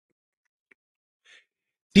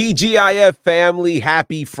TGIF family,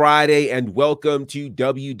 happy Friday and welcome to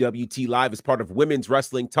WWT Live as part of Women's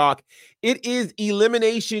Wrestling Talk. It is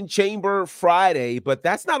Elimination Chamber Friday, but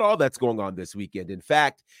that's not all that's going on this weekend. In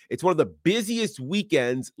fact, it's one of the busiest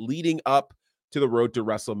weekends leading up to the road to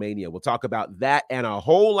WrestleMania. We'll talk about that and a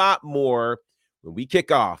whole lot more when we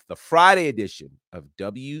kick off the Friday edition of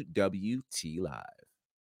WWT Live.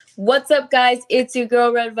 What's up, guys? It's your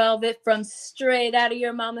girl, Red Velvet, from straight out of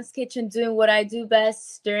your mama's kitchen, doing what I do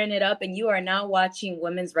best, stirring it up, and you are now watching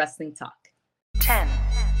Women's Wrestling Talk. 10,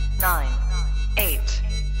 9, 8,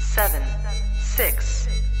 7, 6,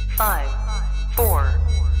 5, 4,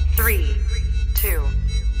 3, 2,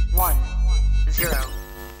 1, 0.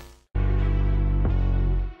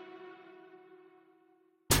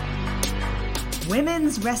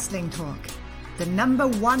 Women's Wrestling Talk, the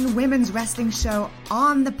 #1 women's wrestling show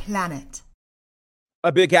on the planet.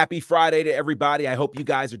 A big happy Friday to everybody. I hope you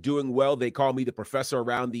guys are doing well. They call me the professor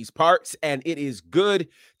around these parts, and it is good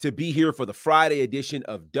to be here for the Friday edition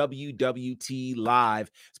of WWT Live.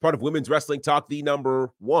 It's part of Women's Wrestling Talk, the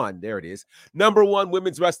 #1, there it is, #1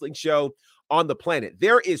 women's wrestling show on the planet.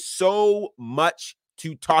 There is so much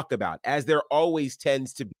to talk about, as there always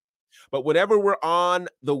tends to be. But whenever we're on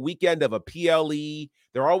the weekend of a PLE,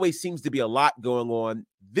 there always seems to be a lot going on.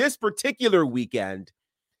 This particular weekend,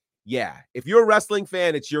 yeah, if you're a wrestling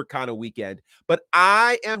fan, it's your kind of weekend. But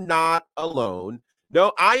I am not alone.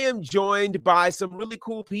 No, I am joined by some really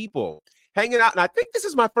cool people hanging out. And I think this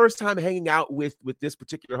is my first time hanging out with this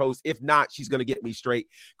particular host. If not, she's going to get me straight.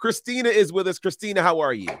 Christina is with us. Christina, how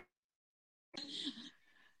are you?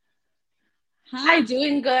 Hi,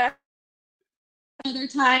 doing good. Another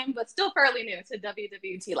time, but still fairly new to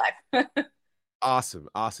WWT Live. Awesome.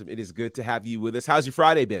 It is good to have you with us. How's your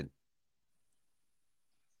Friday been?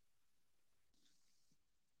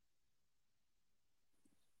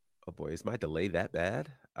 Oh boy, is my delay that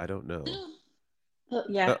bad? I don't know.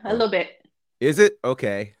 Yeah, a little bit. Is it?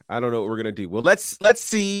 Okay. I don't know what we're gonna do. Well, let's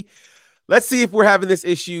see. Let's see if we're having this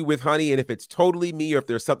issue with Honey and if it's totally me or if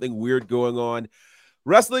there's something weird going on.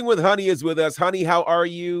 Wrestling with Honey is with us. Honey, how are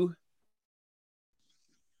you?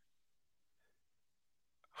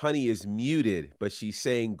 Honey is muted, but she's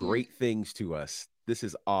saying great things to us. This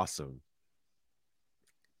is awesome.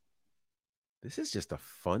 This is just a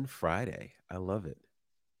fun Friday. I love it.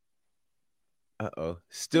 Uh-oh.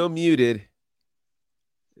 Still muted.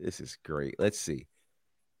 This is great. Let's see.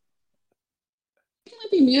 You might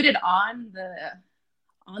be muted on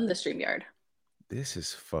the StreamYard. This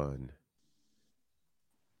is fun.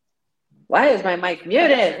 Why is my mic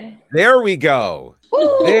muted? There we go.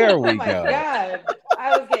 Woo! There we oh my go. God.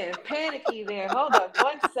 I was getting panicky there. Hold on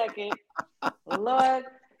 1 second. Lord,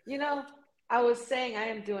 I was saying I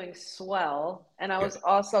am doing swell, and I was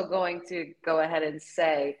also going to go ahead and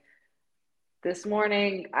say this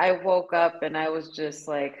morning I woke up and I was just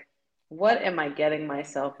like, what am I getting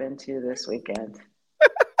myself into this weekend?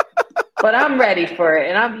 But I'm ready for it,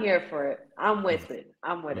 and I'm here for it. I'm with it.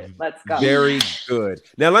 Let's go. Very good.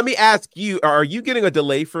 Now, let me ask you, are you getting a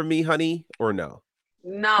delay from me, Honey, or no?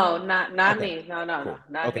 No, not Okay. me. No, Cool.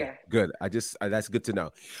 not Okay, here. good. That's good to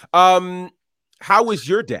know. How was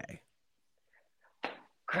your day?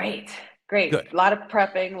 Great. Good. A lot of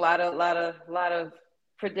prepping, a lot of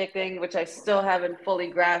predicting, which I still haven't fully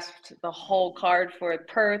grasped the whole card for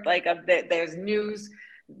Perth. Like there's news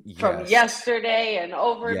from yesterday and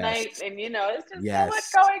overnight, and it's just so much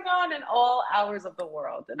going on in all hours of the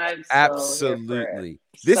world, and I'm so absolutely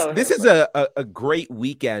here for it. This is a great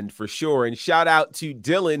weekend for sure. And shout out to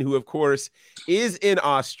Dylan, who of course is in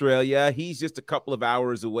Australia. He's just a couple of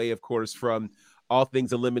hours away, of course, from all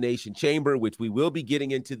things Elimination Chamber, which we will be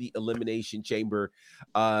getting into the Elimination Chamber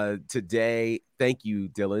today. Thank you,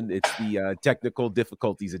 Dylan. It's the technical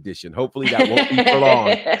difficulties edition. Hopefully that won't be for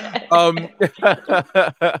long.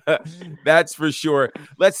 That's for sure.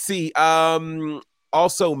 Let's see.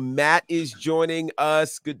 Also, Matt is joining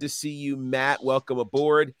us. Good to see you, Matt. Welcome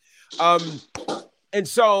aboard. And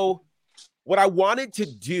so what I wanted to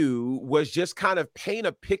do was just kind of paint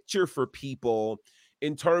a picture for people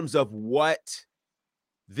in terms of what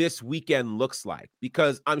this weekend looks like,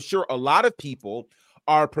 because I'm sure a lot of people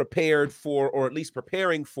are prepared for, or at least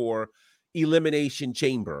preparing for, Elimination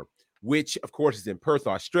Chamber, which of course is in Perth,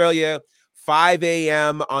 Australia, 5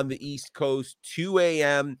 a.m. on the East Coast, 2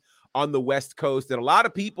 a.m. on the West Coast. And a lot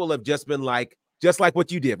of people have just been like, just like what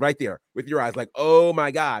you did right there with your eyes, like, oh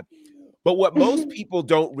my God. But what most people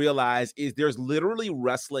don't realize is there's literally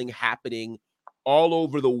wrestling happening all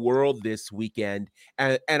over the world this weekend.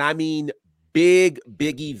 And I mean, big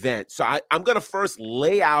event. So I'm going to first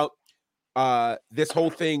lay out this whole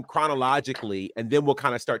thing chronologically, and then we'll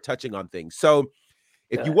kind of start touching on things. So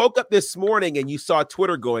If you woke up this morning and you saw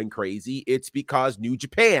Twitter going crazy, it's because New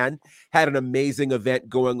Japan had an amazing event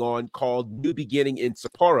going on called New Beginning in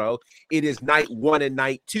Sapporo. It is night 1 and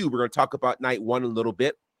night 2. We're going to talk about night 1 a little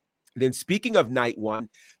bit. Then speaking of night 1,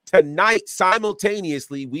 tonight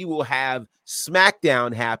simultaneously we will have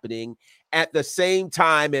SmackDown happening at the same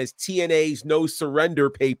time as TNA's No Surrender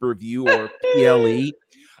pay-per-view, or PLE.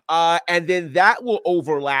 And then that will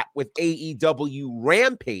overlap with AEW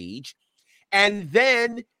Rampage. And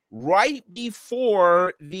then right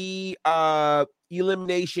before the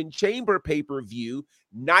Elimination Chamber pay-per-view,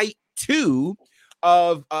 night 2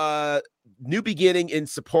 of New Beginning in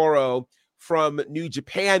Sapporo from New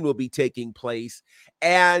Japan will be taking place.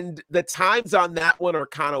 And the times on that one are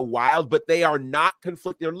kind of wild, but they are not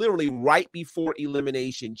conflicted. They're literally right before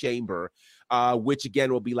Elimination Chamber, which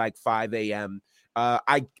again will be like 5 a.m.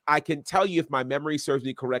 I can tell you, if my memory serves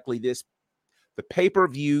me correctly, the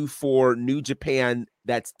pay-per-view for New Japan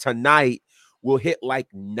that's tonight will hit like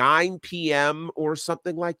 9 p.m. or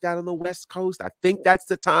something like that on the West Coast. I think that's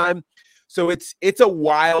the time. So it's a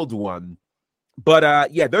wild one.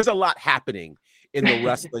 But yeah, there's a lot happening in the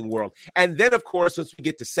wrestling world. And then, of course, once we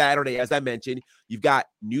get to Saturday, as I mentioned, you've got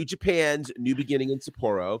New Japan's New Beginning in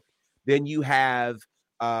Sapporo. Then you have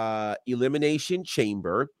Elimination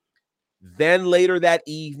Chamber. Then later that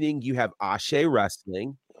evening, you have Ashe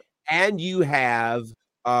Wrestling. And you have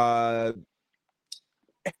oh,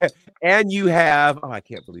 I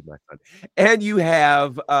can't believe my son. And you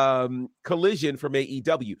have Collision from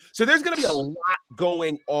AEW. So there's going to be a lot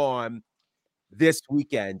going on this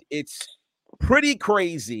weekend. It's pretty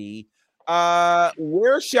crazy.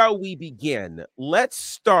 Where shall we begin? Let's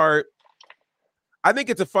start. I think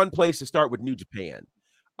it's a fun place to start with New Japan.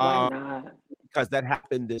 Why not? Because that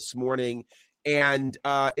happened this morning. And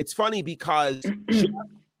it's funny because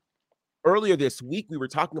earlier this week, we were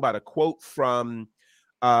talking about a quote from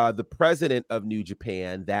the president of New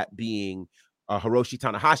Japan, that being Hiroshi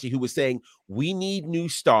Tanahashi, who was saying, we need new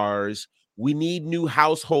stars. We need new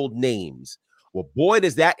household names. Well, boy,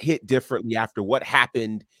 does that hit differently after what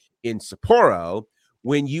happened in Sapporo,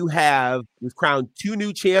 when we've crowned 2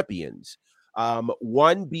 new champions,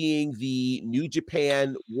 one being the New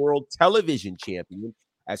Japan World Television Champion,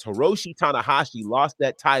 as Hiroshi Tanahashi lost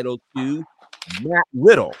that title to Matt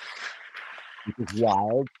Riddle, which is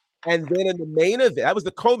wild. And then in the main event, that was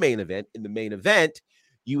the co-main event. In the main event,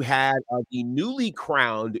 you had the newly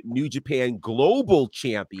crowned New Japan Global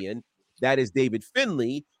Champion, that is David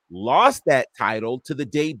Finlay, lost that title to the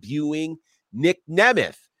debuting Nick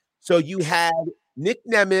Nemeth. So you had Nick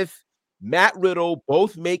Nemeth, Matt Riddle,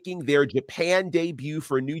 both making their Japan debut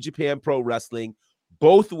for New Japan Pro Wrestling,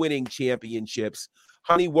 both winning championships.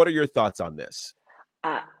 Honey, what are your thoughts on this?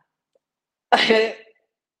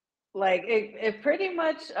 Like it pretty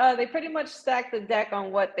much, they pretty much stacked the deck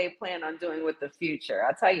on what they plan on doing with the future.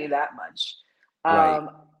 I'll tell you that much. Right.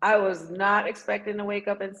 I was not expecting to wake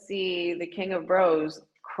up and see the King of Bros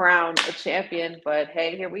crowned a champion, but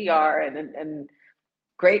hey, here we are, and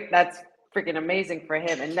great. That's freaking amazing for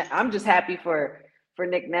him, and I'm just happy for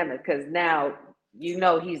Nick Nemeth, because now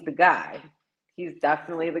he's the guy. He's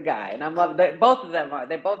definitely the guy, and I love that both of them are.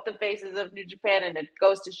 They're both the faces of New Japan, and it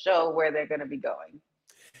goes to show where they're going to be going.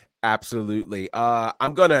 Absolutely.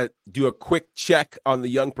 I'm going to do a quick check on the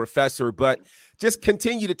young professor, but just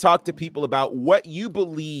continue to talk to people about what you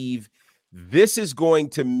believe this is going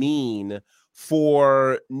to mean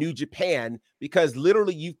for New Japan, because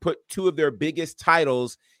literally you've put 2 of their biggest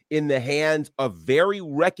titles in the hands of very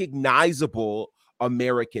recognizable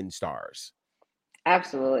American stars.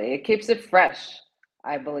 Absolutely. It keeps it fresh,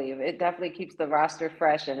 I believe. It definitely keeps the roster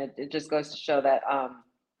fresh, and it just goes to show that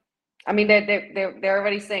I mean, they're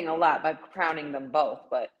already saying a lot by crowning them both,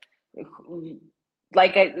 but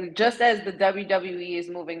just as the WWE is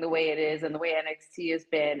moving the way it is, and the way NXT has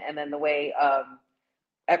been, and then the way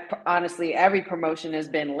honestly every promotion has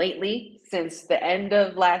been lately since the end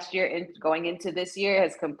of last year and going into this year,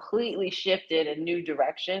 has completely shifted in new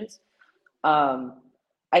directions.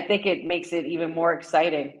 I think it makes it even more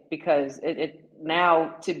exciting, because it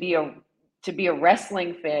now, to be a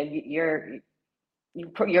wrestling fan, you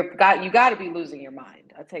got to be losing your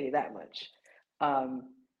mind. I'll tell you that much.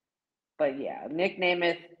 But yeah, Nick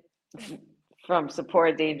Nemeth from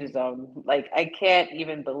Sapporo Danger Zone. Like, I can't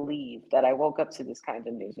even believe that I woke up to this kind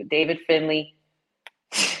of news with David Finlay.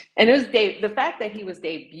 And it was the fact that he was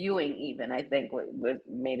debuting, even, I think,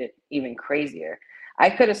 made it even crazier. I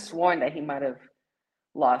could have sworn that he might have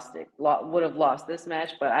would have lost this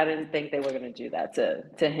match, but I didn't think they were going to do that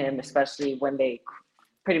to him, especially when they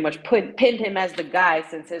pretty much pinned him as the guy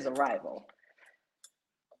since his arrival.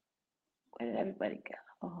 Where did everybody go?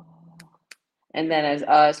 Oh. And then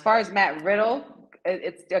as far as Matt Riddle,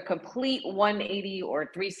 it's a complete 180 or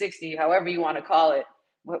 360, however you want to call it,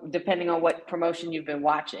 depending on what promotion you've been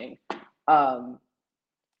watching.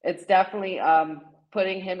 It's definitely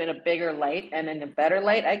putting him in a bigger light and in a better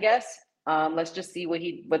light, I guess. Let's just see what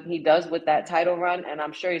he does with that title run, and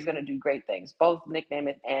I'm sure he's going to do great things. Both Nick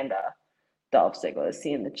Nemeth and Dolph Ziggler. Let's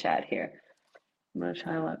see in the chat here. I'm going to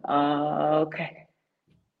try to look. Okay.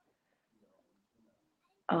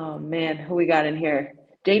 Oh, man, who we got in here?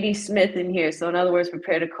 JD Smith in here. So, in other words,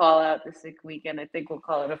 prepare to call out the sick weekend. I think we'll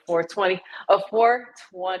call it a 420. A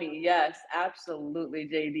 420, yes, absolutely,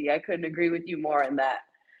 JD. I couldn't agree with you more on that.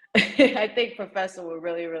 I think Professor will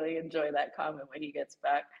really, really enjoy that comment when he gets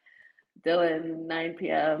back. Dylan, 9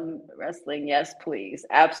 p.m. wrestling, yes, please.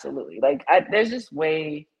 Absolutely. Like, there's just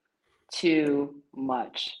way too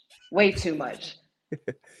much. Way too much.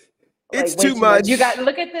 It's too much. You got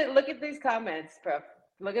look at these comments, Prof.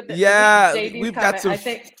 Look at the we've got some. I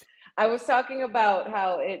think I was talking about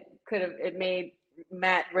how it made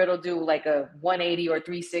Matt Riddle do like a 180 or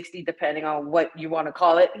 360, depending on what you want to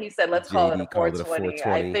call it. He said, let's call it a 420.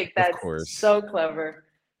 I think that's so clever.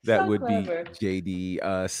 That would clever. Be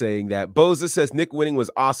JD saying that. Boza says Nick winning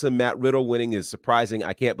was awesome. Matt Riddle winning is surprising.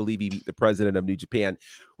 I can't believe he beat the president of New Japan.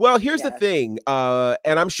 Well, here's the thing,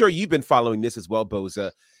 and I'm sure you've been following this as well,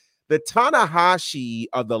 Boza. The Tanahashi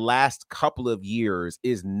of the last couple of years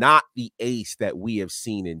is not the ace that we have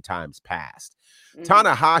seen in times past. Mm-hmm.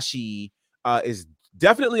 Tanahashi is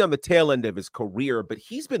definitely on the tail end of his career, but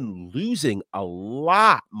he's been losing a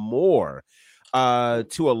lot more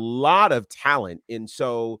to a lot of talent. And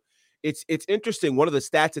so it's interesting. One of the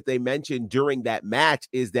stats that they mentioned during that match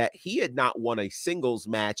is that he had not won a singles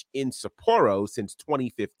match in Sapporo since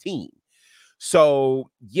 2015. So,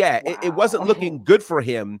 yeah, wow. it wasn't looking good for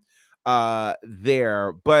him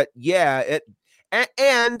there. But, yeah,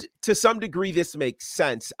 and to some degree, this makes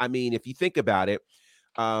sense. I mean, if you think about it,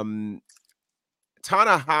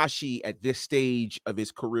 Tanahashi at this stage of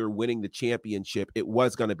his career winning the championship, it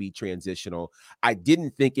was going to be transitional. I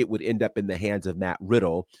didn't think it would end up in the hands of Matt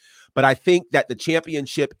Riddle, but I think that the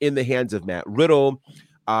championship in the hands of Matt Riddle,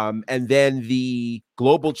 and then the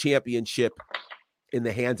global championship in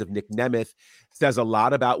the hands of Nick Nemeth says a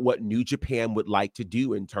lot about what New Japan would like to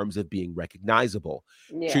do in terms of being recognizable.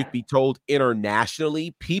 Yeah. Truth be told,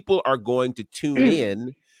 internationally, people are going to tune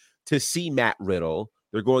in to see Matt Riddle.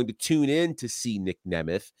 They're going to tune in to see Nick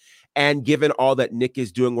Nemeth. And given all that Nick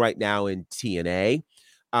is doing right now in TNA,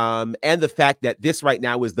 and the fact that this right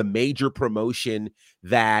now is the major promotion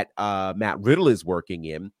that Matt Riddle is working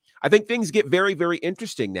in, I think things get very, very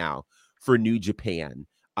interesting now for New Japan.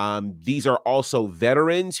 These are also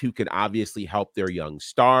veterans who can obviously help their young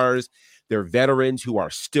stars. They're veterans who are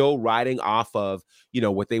still riding off of,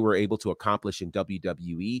 what they were able to accomplish in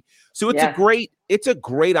WWE. So it's a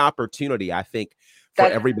great opportunity, I think, for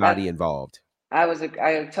everybody involved. I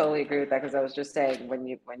totally agree with that, because I was just saying when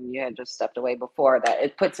you had just stepped away before that,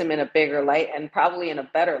 it puts him in a bigger light and probably in a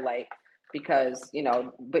better light, because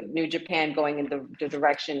with New Japan going in the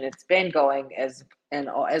direction it's been going, as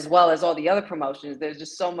well as all the other promotions, there's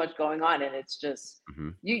just so much going on, and it's just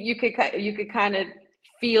you could kind of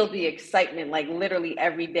feel the excitement, like literally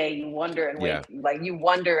every day you wonder and wait, like you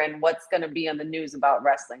wonder and what's going to be on the news about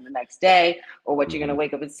wrestling the next day, or what you're going to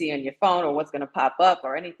wake up and see on your phone, or what's going to pop up,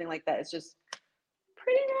 or anything like that. It's just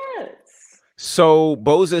pretty nuts. So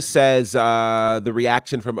Boza says the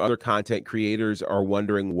reaction from other content creators are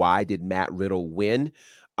wondering, why did Matt Riddle win?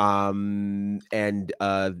 And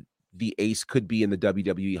the ace could be in the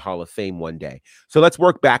WWE Hall of Fame one day. So let's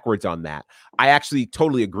work backwards on that. I actually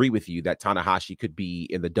totally agree with you that Tanahashi could be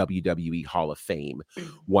in the WWE Hall of Fame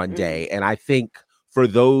one day. And I think for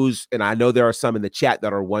those, and I know there are some in the chat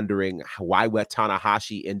that are wondering, why would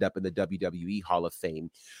Tanahashi end up in the WWE Hall of Fame?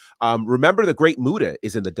 Remember, the Great Muta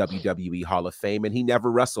is in the WWE Hall of Fame, and he never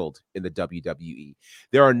wrestled in the WWE.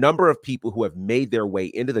 There are a number of people who have made their way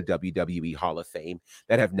into the WWE Hall of Fame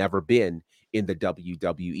that have never been in the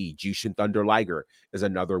WWE. Jushin Thunder Liger is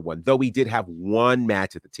another one, though he did have one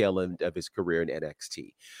match at the tail end of his career in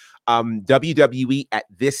NXT. WWE at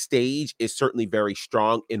this stage is certainly very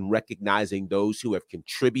strong in recognizing those who have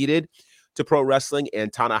contributed to pro wrestling,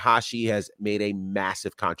 and Tanahashi has made a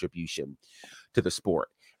massive contribution to the sport.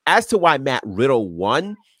 As to why Matt Riddle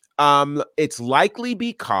won, it's likely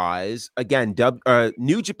because, again,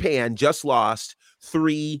 New Japan just lost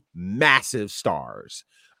 3 massive stars,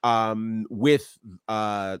 with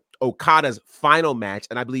Okada's final match,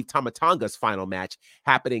 and I believe Tama Tonga's final match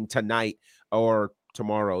happening tonight or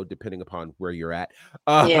tomorrow, depending upon where you're at.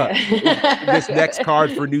 This next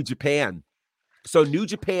card for New Japan. So New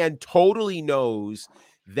Japan totally knows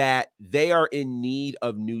that they are in need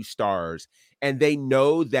of new stars, and they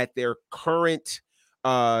know that their current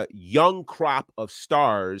young crop of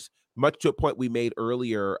stars, much to a point we made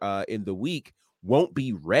earlier in the week, won't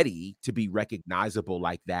be ready to be recognizable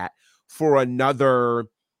like that for another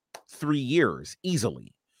 3 years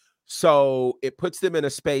easily. So it puts them in a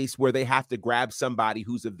space where they have to grab somebody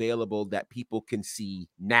who's available that people can see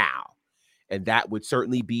now. And that would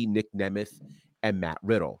certainly be Nick Nemeth and Matt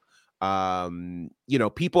Riddle.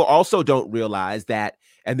 People also don't realize that,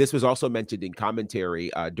 and this was also mentioned in commentary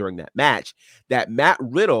during that match, that Matt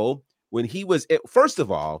Riddle, when he was, first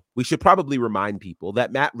of all, we should probably remind people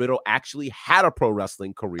that Matt Riddle actually had a pro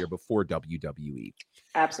wrestling career before WWE.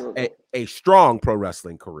 Absolutely. A strong pro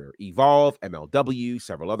wrestling career, Evolve, MLW,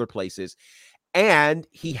 several other places. And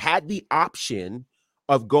he had the option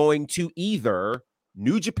of going to either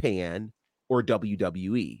New Japan or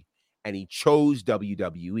WWE, and he chose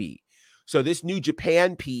WWE. So this New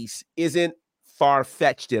Japan piece isn't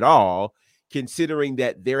far-fetched at all, considering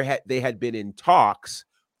that they had been in talks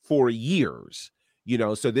for years.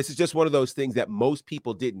 So this is just one of those things that most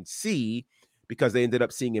people didn't see because they ended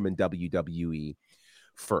up seeing him in WWE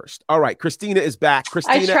first. All right, Christina is back.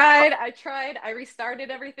 Christina, I tried. I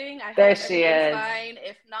restarted everything. There she is. Fine.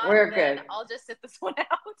 If not, we're then good. I'll just sit this one out.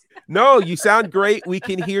 No, you sound great. We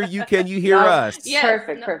can hear you. Can you hear us? Yes,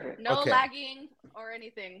 Perfect. No Okay. lagging or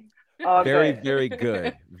anything. Oh, Very, good. very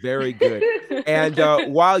good. Very good.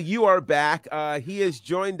 And while you are back, he has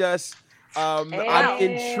joined us. I'm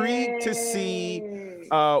intrigued to see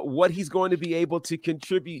what he's going to be able to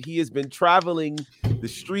contribute. He has been traveling the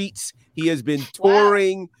streets. He has been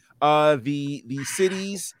touring the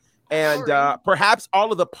cities, and perhaps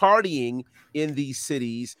all of the partying in these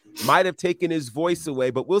cities might have taken his voice away,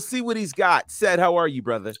 but we'll see what he's got. Sed, how are you,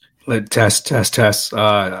 brother? Test. As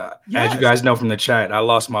you guys know from the chat, I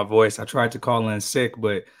lost my voice. I tried to call in sick,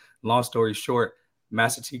 but long story short,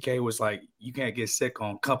 Master TK was like, "You can't get sick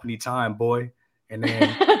on company time, boy." And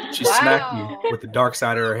then she smacked me with the dark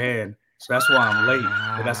side of her hand. So that's why I'm late.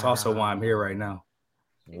 But that's also why I'm here right now.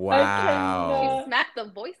 Wow. She smacked the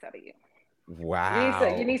voice out of you.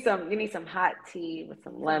 Wow. You need some hot tea with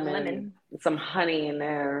some lemon. With some honey in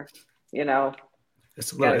there.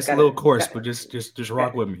 It's a little coarse, but just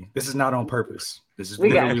rock with me. This is not on purpose. This is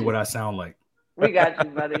literally what I sound like. We got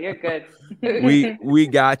you, brother. You're good. we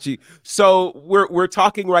got you. So we're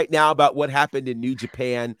talking right now about what happened in New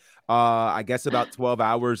Japan. I guess about 12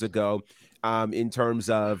 hours ago. In terms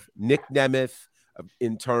of Nick Nemeth,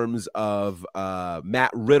 in terms of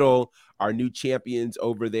Matt Riddle, our new champions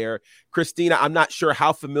over there. Christina, I'm not sure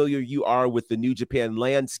how familiar you are with the New Japan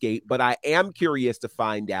landscape, but I am curious to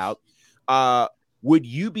find out. Would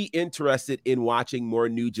you be interested in watching more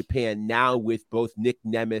New Japan now with both Nick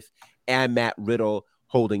Nemeth and Matt Riddle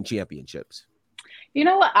holding championships? You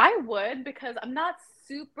know what? I would, because I'm not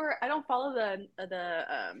I don't follow the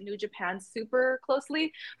New Japan super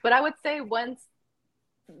closely, but I would say once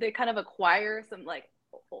they kind of acquire some like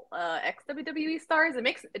ex-WWE stars,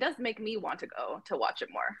 it does make me want to go to watch it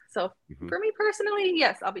more. So for me personally,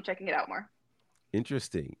 yes, I'll be checking it out more.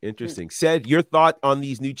 Interesting. Sed, your thought on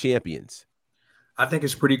these new champions? I think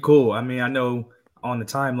it's pretty cool. I mean, I know on the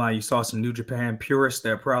timeline you saw some New Japan purists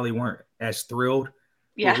that probably weren't as thrilled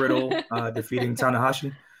with Riddle defeating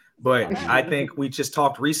Tanahashi. But I think we just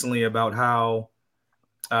talked recently about how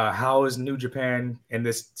is New Japan in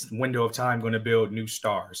this window of time going to build new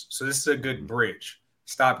stars. So this is a good bridge,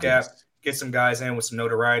 stopgap, get some guys in with some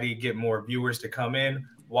notoriety, get more viewers to come in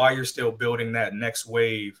while you're still building that next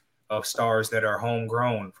wave of stars that are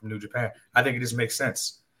homegrown from New Japan. I think it just makes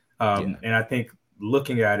sense. And I think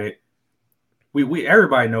looking at it, we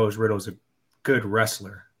everybody knows Riddle's a good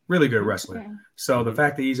wrestler, really good wrestler. So the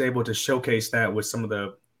fact that he's able to showcase that with some of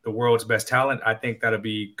the world's best talent, I think that'll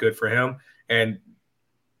be good for him. And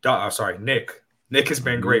Nick. Nick has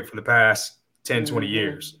been great for the past 10, 20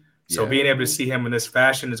 years. So being able to see him in this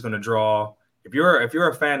fashion is going to draw. If you're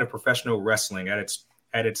a fan of professional wrestling at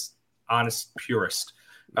its honest purest,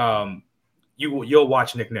 you'll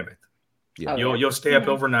watch Nick Nemeth. Yeah. You'll stay up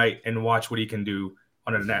overnight and watch what he can do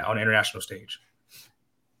on an international stage.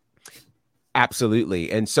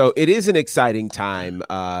 Absolutely. And so it is an exciting time,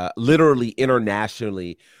 literally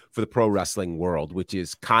internationally, for the pro wrestling world, which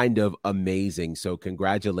is kind of amazing. So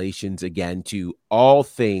congratulations again to all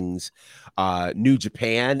things New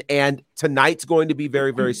Japan. And tonight's going to be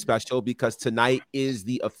very, very special because tonight is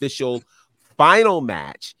the official final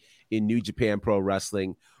match in New Japan Pro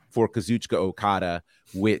Wrestling for Kazuchika Okada,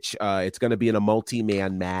 which it's going to be in a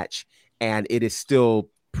multi-man match. And it is still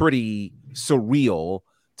pretty surreal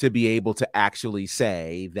to be able to actually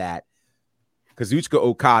say that Kazuchika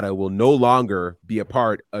Okada will no longer be a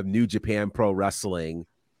part of New Japan Pro Wrestling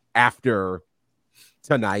after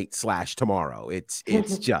tonight/tomorrow. It's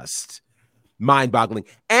just mind-boggling.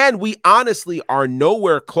 And we honestly are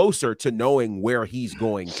nowhere closer to knowing where he's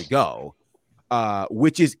going to go,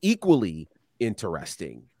 which is equally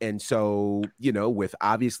interesting. And so, with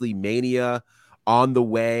obviously Mania on the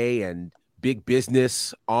way and big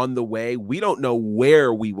business on the way, we don't know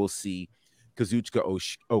where we will see Kazuchika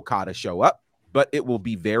Okada show up, but it will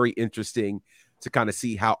be very interesting to kind of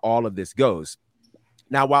see how all of this goes.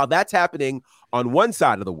 Now, while that's happening on one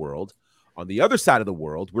side of the world, on the other side of the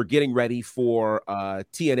world, we're getting ready for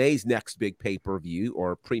TNA's next big pay-per-view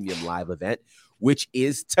or premium live event, which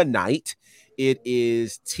is tonight. It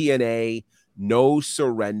is TNA No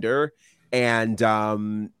Surrender. And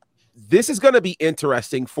this is going to be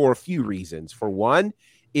interesting for a few reasons. For one,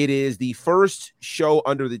 it is the first show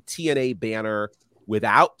under the TNA banner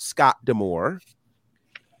without Scott D'Amore.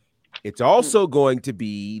 It's also going to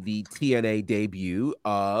be the TNA debut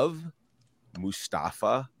of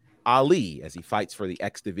Mustafa Ali as he fights for the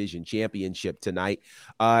X Division Championship tonight.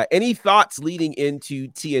 Any thoughts leading into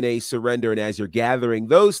TNA Surrender? And as you're gathering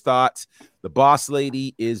those thoughts, the boss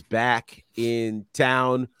lady is back in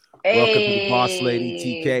town. Hey. Welcome to the boss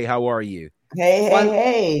lady, TK. How are you?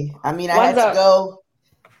 Hey. I mean, I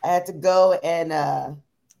had to go and I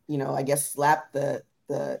guess slap the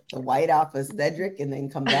white off of Cedric and then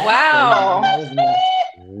come back. Wow. So,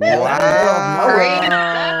 that was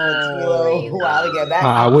a while to get back.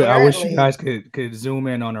 I wish you guys could zoom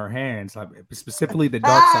in on her hands, like specifically the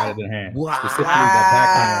dark side of the hand. Wow. Specifically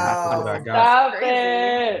that backhand. What I got. Stop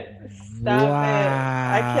it.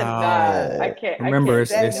 I cannot. I can't. Remember, I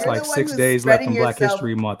it's like 6 days left in Black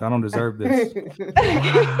History Month. I don't deserve this. You're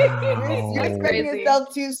spreading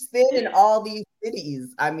yourself too thin in all these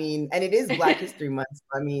cities. I mean, and it is Black History Month. So,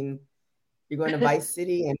 I mean, you're going to Vice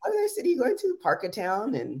City, and what other city are you going to?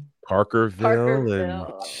 Parkertown and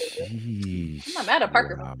Parkerville. And geez, I'm not mad at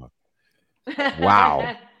Parkerville.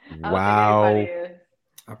 Wow. Wow.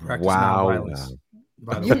 I practice nonviolence.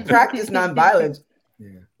 You practice nonviolence.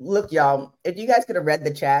 Yeah. Look, y'all, if you guys could have read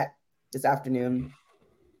the chat this afternoon,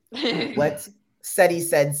 what Seti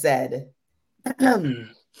said.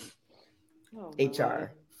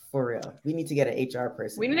 HR, for real. We need to get an HR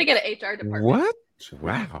person. We need to get an HR department. What?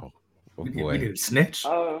 Wow. Oh, boy. We need a snitch.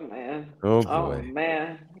 Oh, man. Oh, boy. Oh,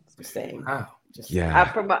 man. Just saying. Wow.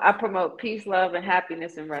 Yeah. I promote peace, love, and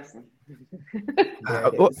happiness in wrestling.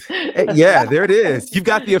 Yeah, there it is. You've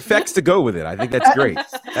got the effects to go with it. I think that's great.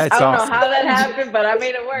 That's I don't awesome. know how that happened, but I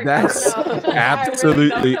made it work. That's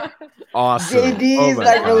absolutely awesome. JD's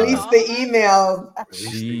release the email.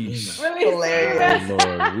 Hilarious.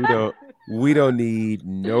 Oh, Lord, we don't need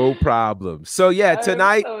no problem. So yeah,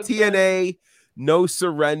 tonight TNA No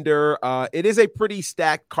Surrender. It is a pretty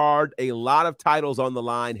stacked card. A lot of titles on the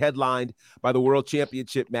line, headlined by the World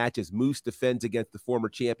Championship match as Moose defends against the former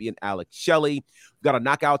champion Alex Shelley. We've got a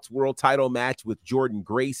Knockouts World title match with Jordan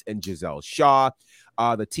Grace and Giselle Shaw.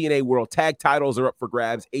 The TNA World Tag titles are up for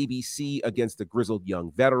grabs. ABC against the Grizzled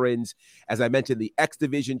Young Veterans. As I mentioned, the X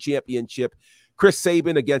Division Championship, Chris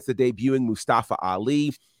Sabin against the debuting Mustafa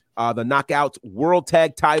Ali. The Knockouts World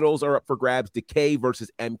Tag titles are up for grabs. Decay versus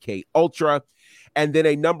MK Ultra. And then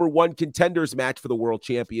a number one contenders match for the World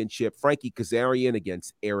Championship, Frankie Kazarian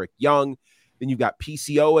against Eric Young. Then you've got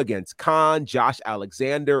PCO against Khan, Josh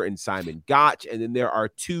Alexander, and Simon Gotch. And then there are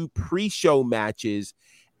two pre-show matches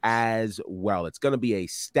as well. It's going to be a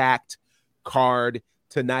stacked card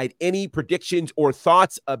tonight. Any predictions or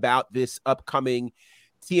thoughts about this upcoming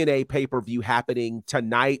TNA pay-per-view happening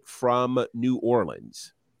tonight from New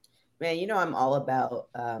Orleans? Man, I'm all about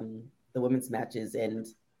the women's matches. And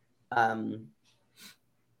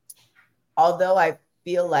although I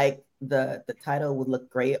feel like the title would look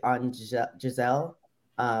great on Giselle,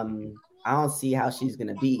 I don't see how she's going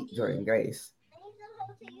to beat Jordan Grace.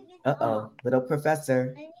 Little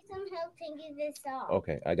professor. I need some help taking this off.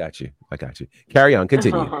 Okay, I got you. Carry on.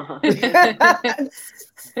 Continue.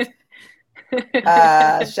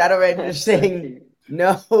 Shadow Ranger saying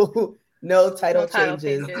no title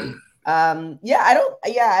changes. I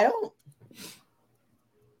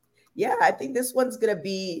think this one's gonna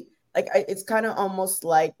be like it's kind of almost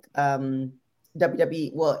like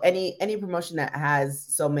WWE. Well, any promotion that has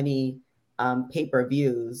so many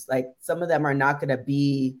pay-per-views, like some of them are not gonna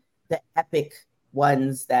be the epic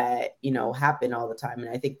ones that happen all the time. And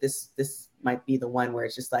I think this might be the one where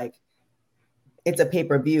it's just like it's a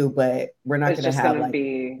pay-per-view, but we're not gonna have like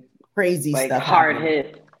be crazy like stuff hard happening.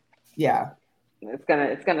 hit. Yeah. It's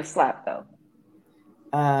gonna slap though.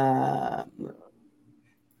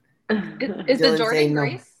 Is the Jordan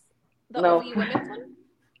Grace The only women's one?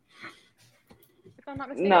 If I'm not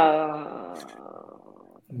mistaken. No.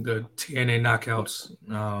 The TNA knockouts.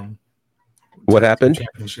 What happened?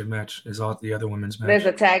 Championship match is all the other women's match. There's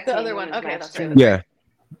a tag The team other one. women's Okay, match that's too. right. Yeah.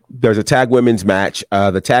 There's a tag women's match.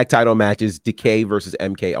 The tag title match is Decay versus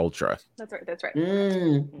MK Ultra. That's right. That's right.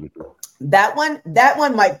 That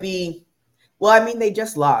one might be. Well, I mean, they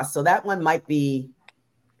just lost, so that one might be.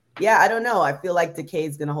 Yeah, I don't know. I feel like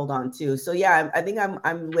Decay's gonna hold on too. So yeah, I think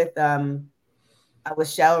I'm with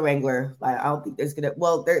Shadow Wrangler. Like, I don't think there's gonna.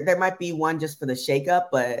 Well, there might be one just for the shakeup,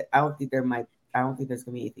 but I don't think there's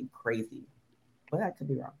gonna be anything crazy. But that could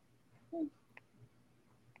be wrong.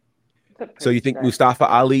 So you think Mustafa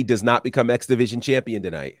Ali does not become X Division champion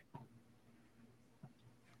tonight?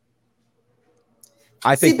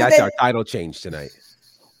 I think that's our title change tonight.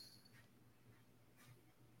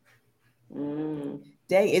 Dang,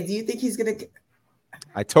 do you think he's gonna?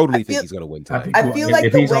 I totally think he's gonna win tonight. I feel like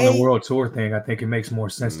if he's on the world tour thing, I think it makes more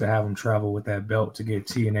sense to have him travel with that belt to get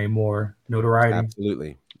TNA more notoriety.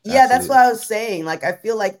 Absolutely. Yeah, that's what I was saying. Like, I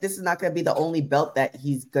feel like this is not going to be the only belt that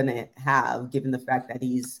he's going to have, given the fact that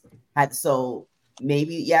he's had. So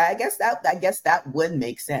maybe, yeah, I guess that would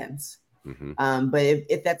make sense. But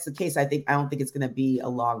if that's the case, I don't think it's going to be a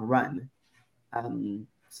long run.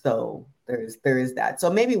 So there is that. So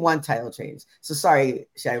maybe one title change. So sorry,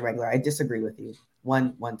 Shadow Wrangler, I disagree with you.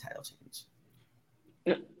 One title change.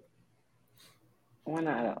 One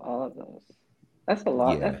out of all of those. That's a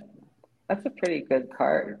lot. Yeah. That's a pretty good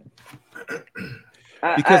card.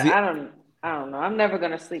 Because I don't know. I'm never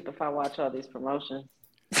gonna sleep if I watch all these promotions.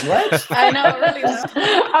 What? I know, really.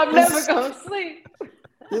 I'm never gonna sleep.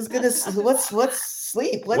 Who's gonna? What's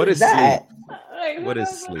sleep? What is that? Like, what is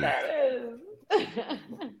sleep? That's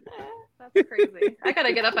crazy. I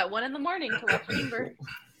gotta get up at 1 a.m. to watch Chamber.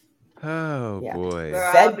 Oh boy.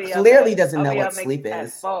 Fed clearly doesn't know what sleep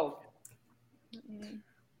is.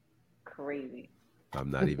 Crazy. I'm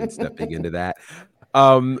not even stepping into that.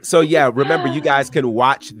 So yeah, remember, you guys can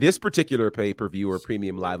watch this particular pay-per-view or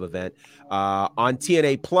premium live event on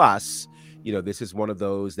TNA Plus. You know, this is one of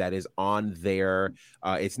those that is on there.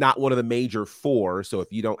 It's not one of the major four, so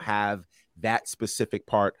if you don't have that specific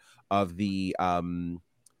part of the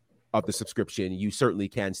subscription, you certainly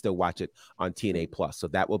can still watch it on TNA Plus. So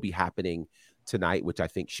that will be happening tonight, which I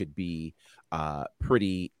think should be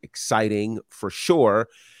pretty exciting for sure.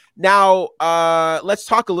 Now, let's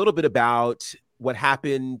talk a little bit about what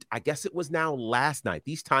happened. I guess it was now last night.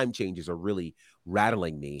 These time changes are really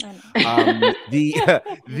rattling me. The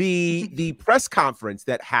press conference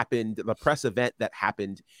that happened, the press event that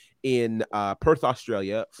happened in Perth,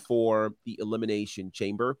 Australia for the Elimination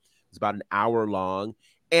Chamber. It was about an hour long.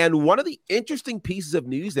 And one of the interesting pieces of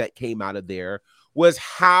news that came out of there was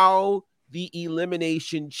how the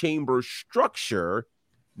Elimination Chamber structure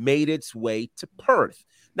made its way to Perth.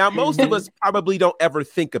 Now, most of us probably don't ever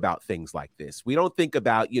think about things like this. We don't think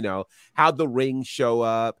about, you know, how the rings show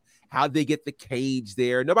up, how they get the cage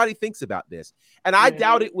there. Nobody thinks about this. And I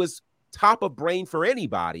doubt it was top of brain for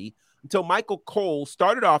anybody until Michael Cole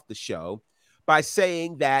started off the show by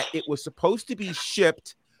saying that it was supposed to be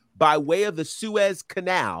shipped by way of the Suez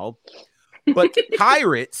Canal, but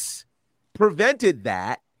pirates prevented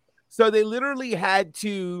that. So they literally had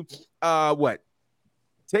to,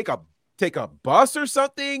 take a bus or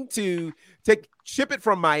something to ship it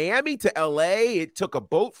from Miami to LA. It took a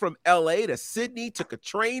boat from LA to Sydney, took a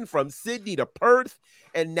train from Sydney to Perth,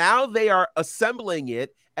 and now they are assembling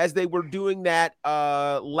it as they were doing that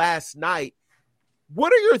last night.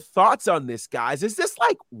 What are your thoughts on this, guys? Is this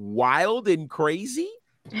like wild and crazy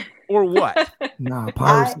or what? Nah,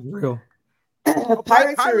 pirates are real.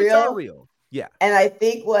 Pirates are real. Yeah. And I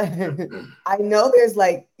think what I know, there's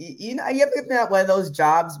like, you know, you ever been at one of those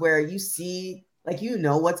jobs where you see, like, you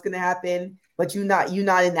know what's going to happen, but you're not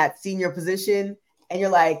in that senior position, and you're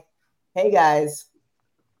like, hey guys,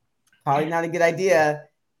 probably not a good idea.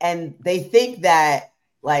 And they think that,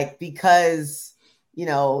 like, because, you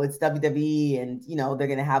know, it's WWE and, you know, they're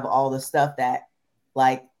going to have all the stuff that,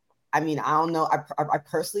 like, I mean, I don't know. I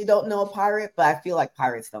personally don't know a pirate, but I feel like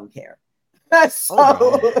pirates don't care. So, I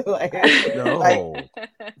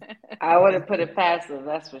would have put it past them,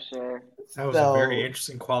 that's for sure. That was a very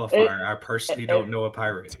interesting qualifier. I personally don't know a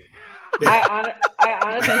pirate. I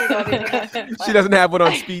honestly don't even. She doesn't have one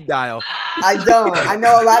on speed dial. I don't. I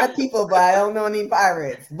know a lot of people, but I don't know any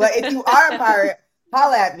pirates. But if you are a pirate,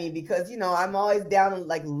 holla at me, because, you know, I'm always down to,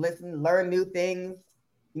 like, listen, learn new things,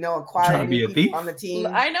 you know, acquire new people on the team.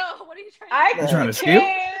 I know. What are you trying to steal?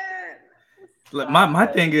 My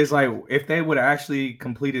thing is, like, if they would have actually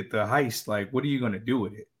completed the heist, like, what are you going to do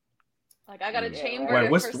with it? Like, I got a chamber. Like,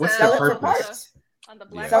 what's the sell it for purpose? parts. On the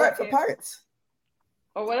black Sell it for parts.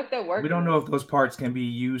 Or what if they're working? We don't know if those parts can be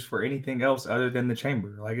used for anything else other than the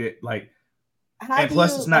chamber. And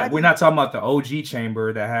plus, it's not. We're not talking about the OG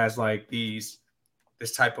chamber that has like this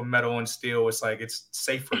type of metal and steel. It's like it's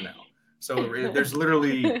safer now. So there's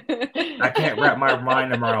literally, I can't wrap my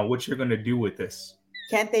mind around what you're gonna do with this.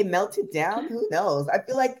 Can't they melt it down? Who knows? I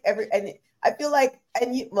feel like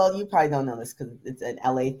you probably don't know this because it's an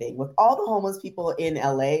LA thing. With all the homeless people in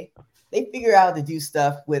LA, they figure out how to do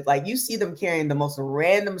stuff with, like, you see them carrying the most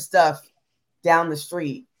random stuff down the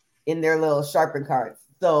street in their little sharpened carts.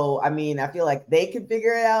 So, I mean, I feel like they can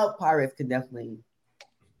figure it out. Pirates can definitely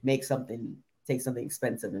take something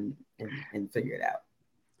expensive and figure it out.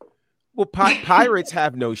 Well, pirates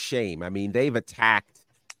have no shame. I mean, they've attacked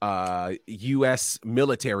U.S.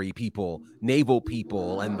 military people, naval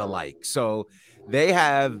people, and the like. So they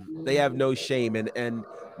have no shame. And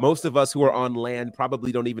most of us who are on land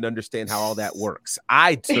probably don't even understand how all that works.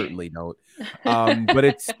 I certainly don't. But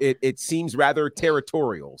it seems rather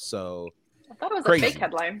territorial. So I thought it was crazy. a fake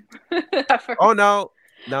headline. Oh no.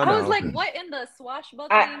 I was like, what in the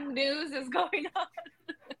swashbuckling news is going on?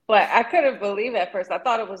 But I couldn't believe it at first. I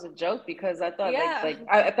thought it was a joke because I thought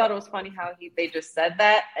I thought it was funny how they just said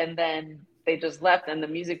that and then they just left and the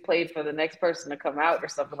music played for the next person to come out or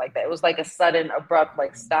something like that. It was like a sudden abrupt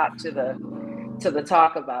stop to the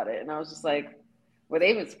talk about it. And I was just like, were they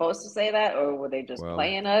even supposed to say that or were they just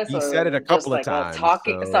playing us? He or said it a couple of times.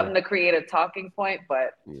 Something to create a talking point,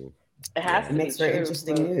 but it has to makes for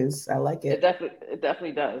interesting news. I like it. It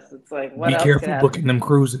definitely does. It's like, what Be else careful booking them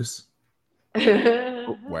cruises.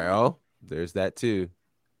 Well, there's that too.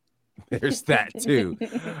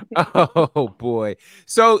 Oh boy.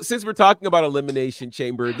 So since we're talking about Elimination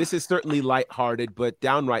Chamber, this is certainly lighthearted but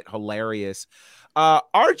downright hilarious.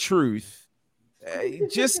 R-Truth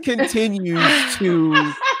just continues to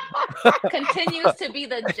be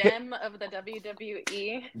the gem of the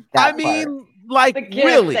WWE. I mean, like, the gift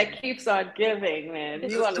really that keeps on giving, man.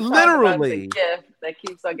 You want to literally talk about the gift that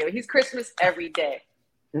keeps on giving. He's Christmas every day.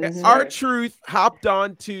 Mm-hmm. R-Truth hopped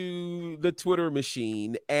onto the Twitter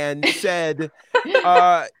machine and said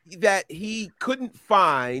that he couldn't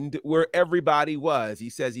find where everybody was. He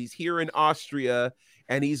says he's here in Austria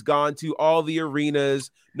and he's gone to all the arenas.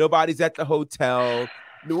 Nobody's at the hotel.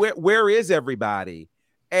 Where is everybody?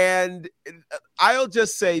 And I'll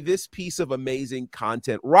just say this piece of amazing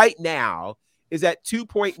content right now is at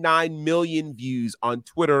 2.9 million views on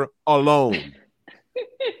Twitter alone.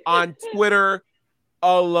 On Twitter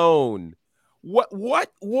alone. What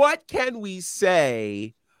can we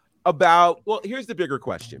say about, well, here's the bigger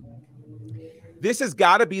question. This has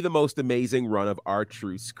got to be the most amazing run of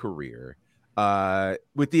R-Truth's career,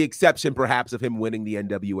 with the exception perhaps of him winning the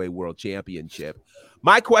NWA World Championship.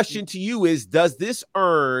 My question to you is, does this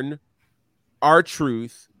earn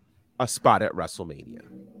R-Truth a spot at WrestleMania?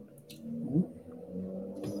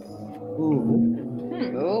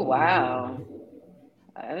 Oh, wow.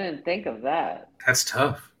 I didn't think of that. That's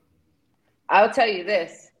tough. I'll tell you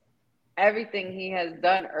this. Everything he has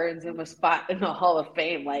done earns him a spot in the Hall of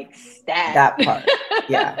Fame, like stat. That part.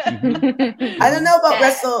 Yeah. I don't know about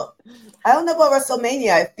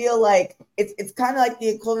WrestleMania. I feel like it's kind of like the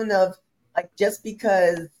equivalent of, like, just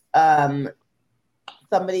because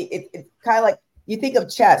somebody, it's kind of like, you think of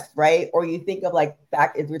chess, right? Or you think of, like,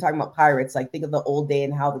 back, if we're talking about pirates, like, think of the old day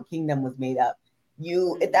and how the kingdom was made up.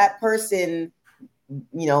 If that person,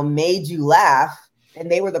 made you laugh, and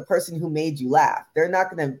they were the person who made you laugh, they're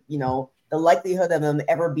not going to, the likelihood of them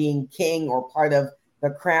ever being king or part of the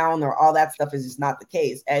crown or all that stuff is just not the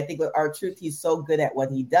case. And I think with R-Truth, he's so good at what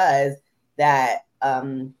he does that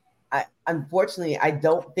unfortunately, I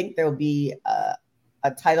don't think there'll be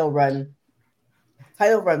a title run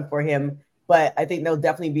for him, but I think there'll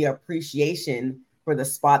definitely be appreciation for the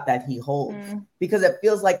spot that he holds, because it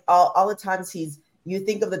feels like all the times you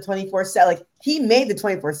think of the 24/7, like, he made the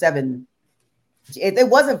 24/7. If it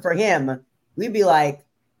wasn't for him, we'd be like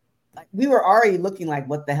we were already looking like,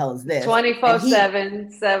 what the hell is this?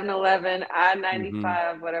 24/7, 7-Eleven,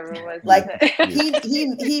 I-95, whatever it was. Like, he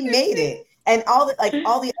made it. And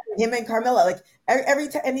him and Carmella, like,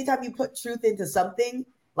 anytime you put truth into something,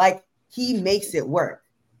 like, he makes it work.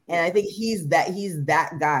 And I think he's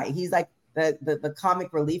that guy. He's like the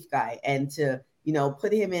comic relief guy. And to,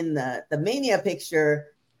 put him in the Mania picture,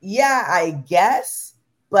 yeah, I guess,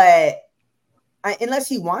 but unless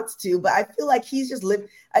he wants to, but I feel like he's just lived.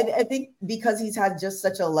 I think because he's had just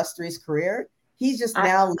such an illustrious career, he's just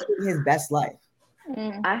now living his best life.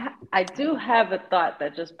 I do have a thought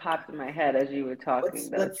that just popped in my head as you were talking.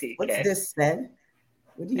 What's this, Ben?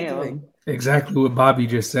 What are you doing? Exactly what Bobby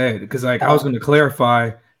just said. Because, like, I was going to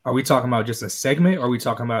clarify Are we talking about just a segment, or are we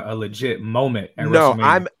talking about a legit moment at No,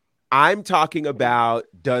 WrestleMania? I'm talking about,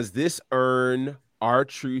 does this earn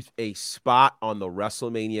R-Truth a spot on the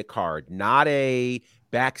WrestleMania card, not a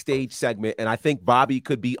backstage segment? And I think Bobby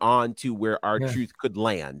could be on to where R-Truth could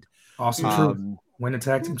land. Awesome Truth win the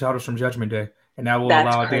tag team titles from Judgment Day, and that will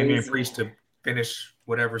That's allow crazy. Damian Priest to finish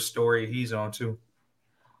whatever story he's on too.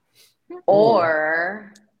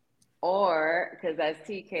 Or because as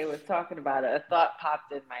TK was talking about it, a thought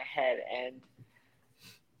popped in my head, and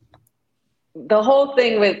the whole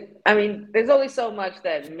thing with, I mean, there's only so much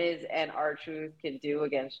that Miz and R-Truth can do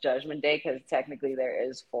against Judgment Day, because technically there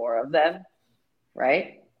is 4 of them,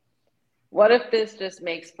 right? What if this just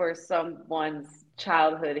makes for someone's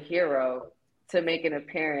childhood hero to make an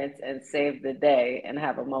appearance and save the day and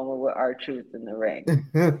have a moment with R-Truth in the ring?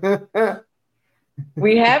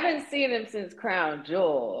 We haven't seen him since Crown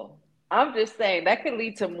Jewel. I'm just saying that could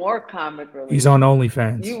lead to more comic relief. He's on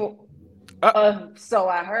OnlyFans. So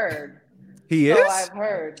I heard. He so is? I've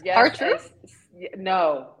heard. Yes. R-Truth?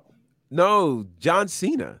 No, John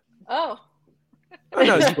Cena. Oh. Oh,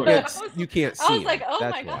 no, you can't see I was him. like, oh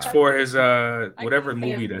That's my God. It's for his whatever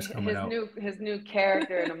movie that's coming out. His new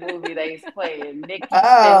character in a movie that he's playing, Nikki.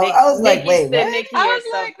 I was like, wait, what? Nikki or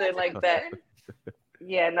something like that.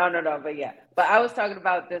 Yeah, no, but I was talking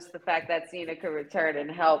about the fact that Cena could return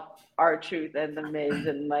and help R-Truth and the Miz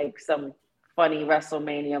in like some funny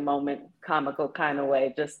WrestleMania moment, comical kind of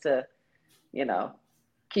way, just to,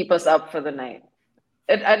 keep us up for the night.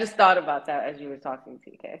 I just thought about that as you were talking,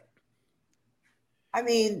 TK. I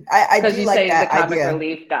mean, I do you like say that the comic idea.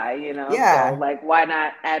 relief guy, Yeah. So like, why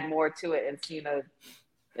not add more to it? And Cena,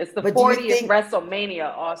 it's the But 40th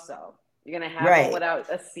WrestleMania. Also, you're gonna have Right. one without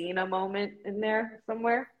a Cena moment in there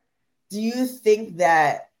somewhere. Do you think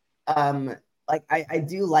that, I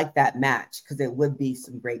do like that match because it would be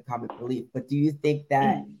some great comic relief, but do you think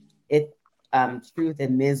that if Truth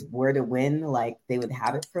and Miz were to win, like they would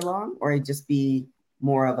have it for long, or it'd just be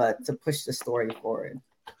more of to push the story forward?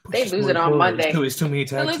 They lose it on Monday. There's too many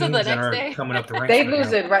tag teams that are coming up the ranks. They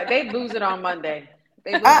lose it right. They lose it on Monday.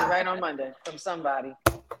 They lose it right on Monday from somebody.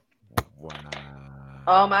 Wow.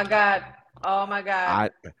 Oh my God.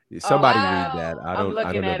 Somebody read that. I don't know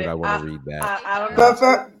that I want to read that. I don't know.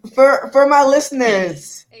 For my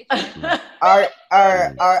listeners, our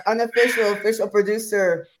official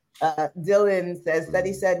producer Dylan says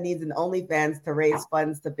Steady Said needs an OnlyFans to raise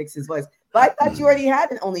funds to fix his voice. But I thought you already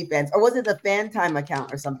had an OnlyFans, or was it a fan time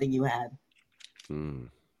account or something you had?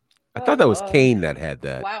 I thought that was Kane that had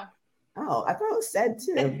that. Wow. Oh, I thought it was said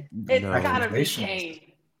too. It's gotta be Kane.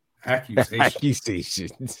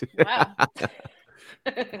 Accusations. Wow.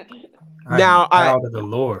 Now I to the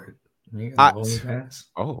Lord. OnlyFans.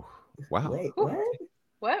 Oh, wow. Wait,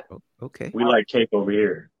 what? Oh, okay. We like cake over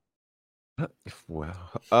here. Well,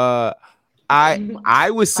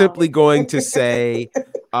 I was simply going to say,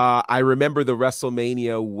 I remember the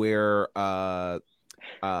WrestleMania where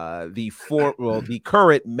the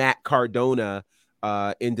current Matt Cardona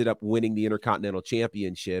ended up winning the Intercontinental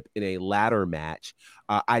Championship in a ladder match.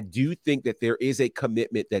 I do think that there is a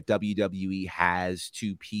commitment that WWE has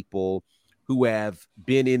to people who have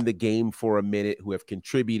been in the game for a minute, who have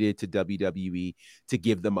contributed to WWE, to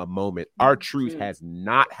give them a moment. R-Truth has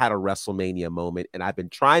not had a WrestleMania moment, and I've been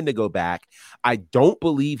trying to go back. I don't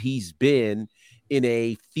believe he's been in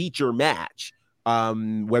a feature match,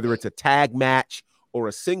 whether it's a tag match or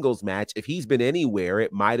a singles match. If he's been anywhere,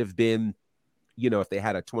 it might have been, if they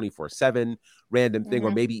had a 24/7 random thing,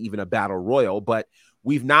 or maybe even a battle royal, but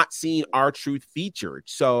we've not seen R-Truth featured.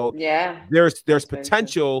 So yeah, there's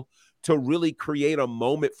potential to really create a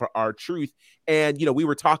moment for R-Truth. And, we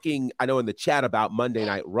were talking, I know, in the chat about Monday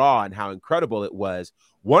Night Raw and how incredible it was.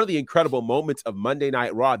 One of the incredible moments of Monday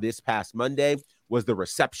Night Raw this past Monday was the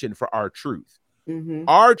reception for R-Truth.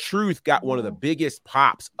 R-Truth got one of the biggest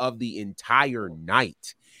pops of the entire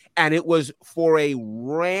night. And it was for a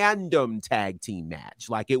random tag team match.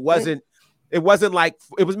 Like it wasn't like,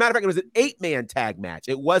 it was, matter of fact, it was an 8-man tag match.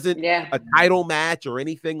 It wasn't a title match or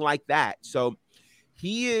anything like that. So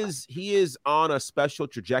he is on a special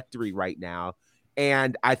trajectory right now.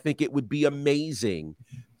 And I think it would be amazing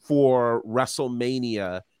for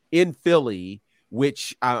WrestleMania in Philly,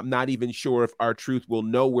 which I'm not even sure if R-Truth will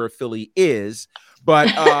know where Philly is,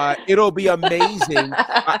 but it'll be amazing.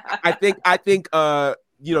 I think the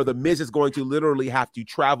Miz is going to literally have to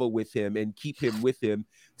travel with him and keep him with him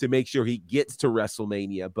to make sure he gets to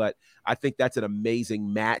WrestleMania. But I think that's an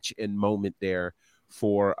amazing match and moment there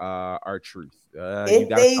for R-Truth. If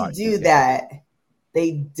they do that,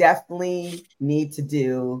 they definitely need to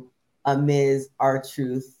do a Miz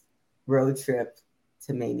R-Truth road trip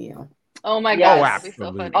to Mania. Oh my Yes. God, that'd be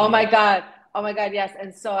so funny. Oh my God, yes.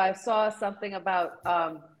 And so I saw something about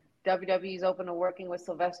WWE's open to working with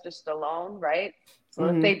Sylvester Stallone, right? So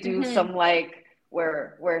if they do some like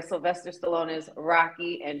where Sylvester Stallone is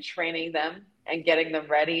Rocky and training them and getting them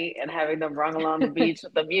ready and having them run along the beach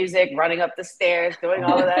with the music, running up the stairs, doing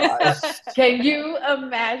all of that stuff. Can you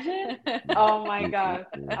imagine? Oh my God.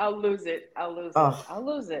 I'll lose it. I'll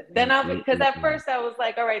lose it. Then because at first I was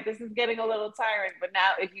like, all right, this is getting a little tiring. But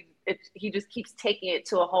now if he just keeps taking it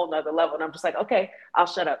to a whole nother level. And I'm just like, okay, I'll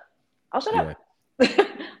shut up. I'll shut up.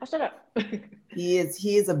 He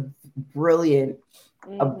is a brilliant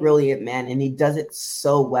man, and he does it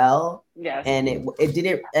so well. Yes. And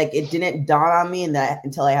it didn't dawn on me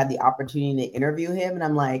until I had the opportunity to interview him, and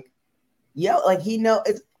I'm like, yo, like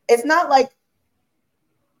it's not like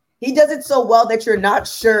he does it so well that you're not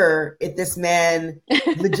sure if this man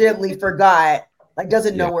legitimately forgot, like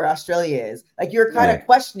doesn't know where Australia is. Like you're kind of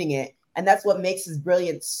questioning it, and that's what makes his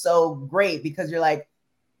brilliance so great, because you're like,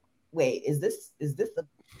 wait, is this a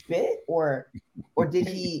bit or did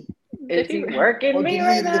he is he working me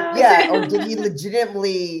right now? Or did he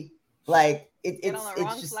legitimately like Get on the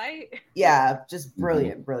wrong just flight? Just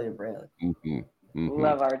brilliant.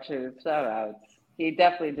 Love R-Truth. Shout out. He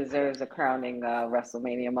definitely deserves a crowning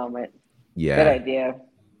WrestleMania moment. Yeah, good idea.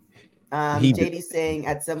 JD saying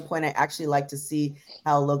at some point I actually like to see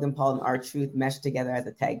how Logan Paul and R-Truth mesh together as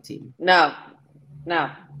a tag team. No.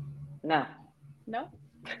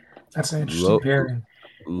 That's an interesting pairing.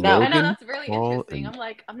 I know, that's really interesting.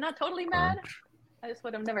 I'm not totally mad. I just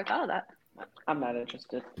would have never thought of that. I'm not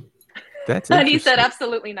interested. That's and he said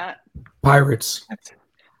absolutely not. Pirates.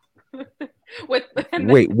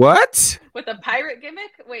 Wait, what? With a pirate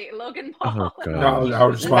gimmick? Wait, Logan Paul. Oh, no, I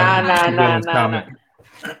was responding to Dylan's comment.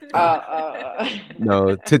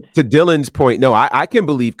 No, to Dylan's point, no, I can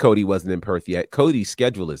believe Cody wasn't in Perth yet. Cody's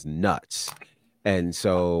schedule is nuts. And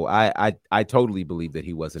so I totally believe that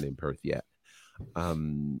he wasn't in Perth yet.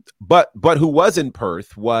 But who was in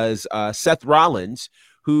Perth was Seth Rollins,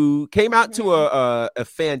 who came out to a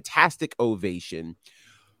fantastic ovation.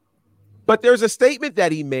 But there's a statement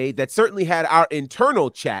that he made that certainly had our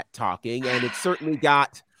internal chat talking, and it certainly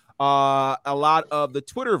got a lot of the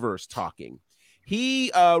Twitterverse talking.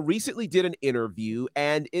 He recently did an interview,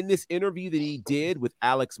 and in this interview that he did with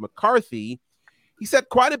Alex McCarthy, he said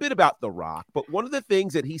quite a bit about The Rock. But one of the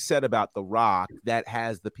things that he said about The Rock that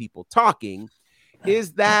has the people talking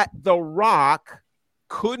is that The Rock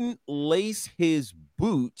couldn't lace his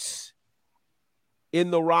boots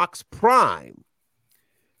in The Rock's prime.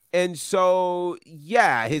 And so,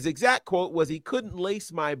 yeah, his exact quote was, he couldn't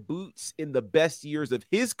lace my boots in the best years of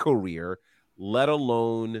his career, let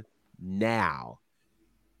alone now.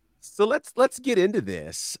 So let's get into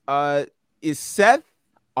this. Is Seth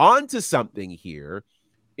onto something here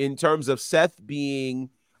in terms of Seth being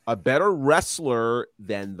a better wrestler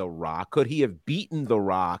than The Rock? Could he have beaten The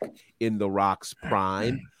Rock in The Rock's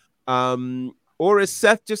prime? Or is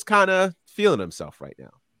Seth just kind of feeling himself right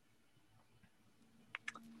now?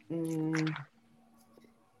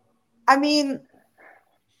 I mean,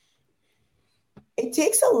 it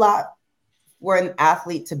takes a lot for an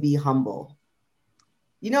athlete to be humble.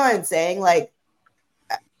 You know what I'm saying? Like,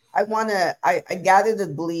 I gather to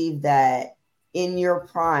believe that in your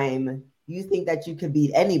prime, you think that you could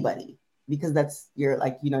beat anybody because you're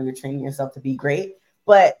training yourself to be great.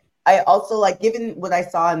 But I also, like, given what I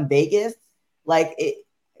saw in Vegas, like,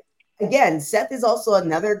 again, Seth is also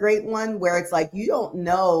another great one where it's like, you don't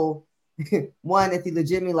know, one, if he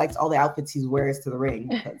legitimately likes all the outfits he wears to the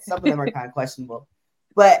ring. Some of them are kind of questionable.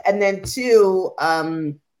 And then two,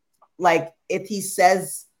 like, if he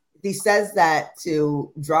says that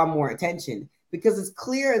to draw more attention, because it's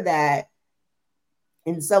clear that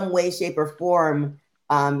in some way, shape, or form,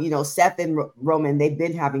 Seth and Roman, they've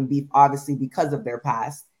been having beef, obviously, because of their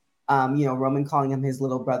past. Roman calling him his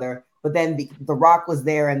little brother, but then The Rock was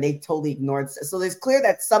there and they totally ignored. So there's clear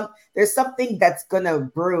that there's something that's gonna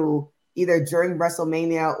brew either during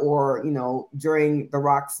WrestleMania or during The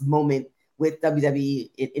Rock's moment with WWE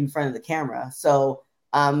in front of the camera. So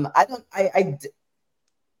I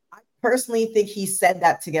personally think he said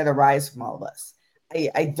that to get a rise from all of us.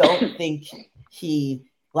 I don't think he,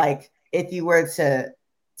 like, if you were to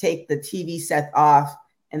take the TV set off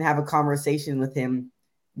and have a conversation with him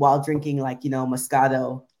while drinking, like,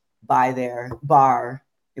 Moscato by their bar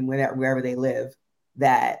and wherever they live,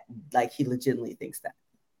 that, like, he legitimately thinks that,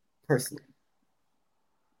 personally.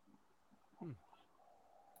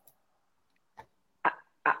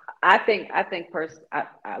 I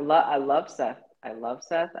love Seth. I love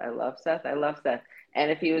Seth. I love Seth. I love Seth. And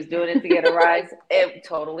if he was doing it to get a rise, it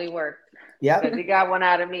totally worked. Yeah. Because he got one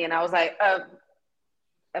out of me, and I was like,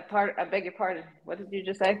 I beg your pardon. What did you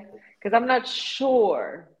just say? Because I'm not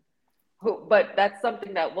sure who, but that's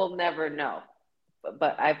something that we'll never know.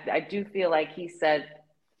 But I do feel like he said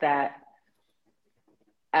that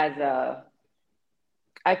as a.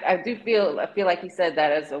 I feel like he said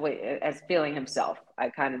that as a way as feeling himself. I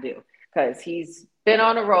kind of do, because he's been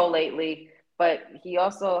on a roll lately, but he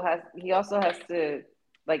also has to,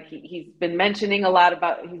 like, he's been mentioning things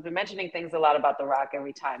a lot about The Rock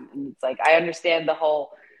every time, and it's like I understand the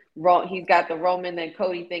whole he's got the Roman and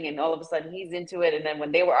Cody thing, and all of a sudden he's into it, and then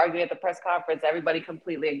when they were arguing at the press conference, everybody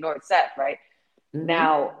completely ignored Seth, right? Mm-hmm.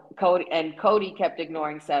 Now Cody kept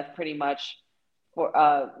ignoring Seth pretty much. For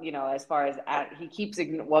as far as he keeps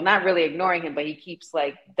not really ignoring him, but he keeps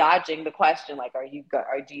like dodging the question, like, are you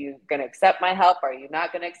gonna accept my help? Are you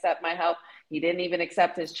not gonna accept my help? He didn't even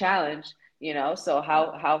accept his challenge, so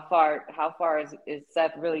how far is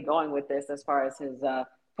Seth really going with this, as far as his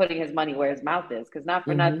putting his money where his mouth is? Because not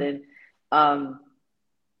for nothing, when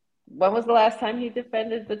was the last time he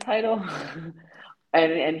defended the title?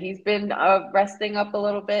 and he's been resting up a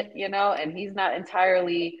little bit, and he's not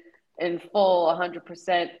entirely in full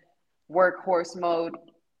 100% workhorse mode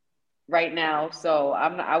right now. So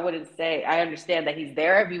I wouldn't say, I understand that he's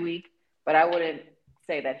there every week, but I wouldn't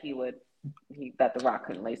say that that The Rock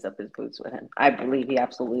couldn't lace up his boots with him. I believe he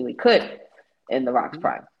absolutely could in The Rock's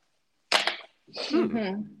prime.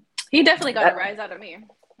 Mm-hmm. He definitely got a rise out of me.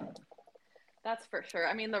 That's for sure.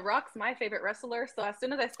 I mean, The Rock's my favorite wrestler. So as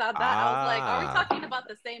soon as I saw that, I was like, are we talking about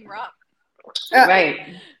the same Rock?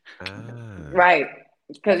 Right. Right.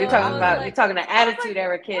 Because you're talking to Attitude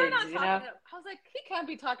Era kids, I was like, he can't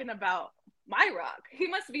be talking about my Rock. He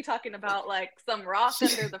must be talking about like some Rock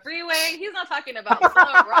under the freeway. He's not talking about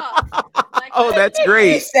some Rock. Like, that's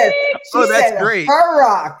great. She said great. Her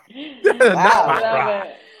Rock.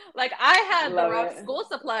 Wow. Like, I had The Rock school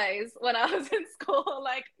supplies when I was in school.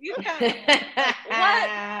 Like, you can't. What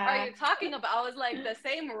are you talking about? I was like, the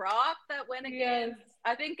same Rock that went against.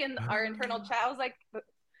 I think in our internal chat, I was like.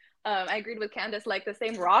 I agreed with Candace, like the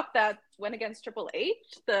same Rock that went against Triple H,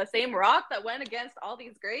 the same Rock that went against all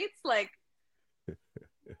these greats. Like,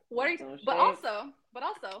 what are you? But also,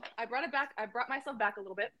 I brought myself back a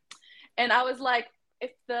little bit, and I was like,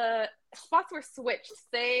 if the spots were switched,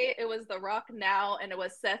 say it was The Rock now and it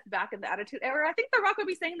was Seth back in the Attitude Era, I think The Rock would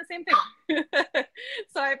be saying the same thing.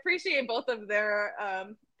 So I appreciate both of their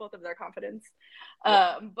confidence.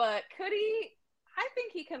 But could he?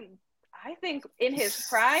 I think in his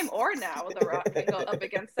prime or now, The Rock can go up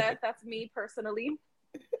against Seth. That's me personally.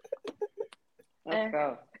 Let's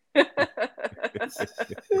go.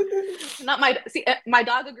 My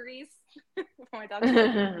dog agrees. My dog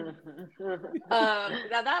agrees.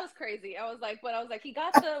 That was crazy. I was like, he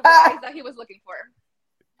got the rise that he was looking for.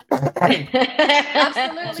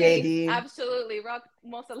 Absolutely. Rock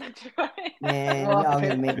most electrifying. Man, y'all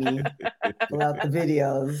gonna make me pull out the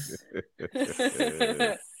videos.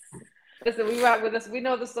 Listen, we rock with us. We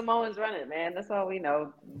know the Samoans run it, man. That's all we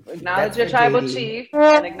know. Acknowledge your tribal chief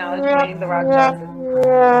and acknowledge Dwayne The Rock Johnson.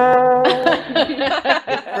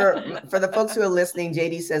 For the folks who are listening,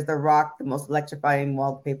 JD says The Rock, the most electrifying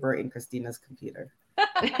wallpaper in Christina's computer.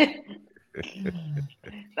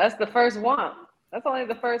 That's the first one. That's only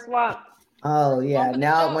the first one. Oh yeah.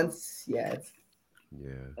 Now once, yeah.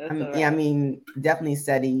 Yeah. I mean, definitely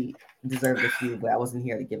said he deserved a few, but I wasn't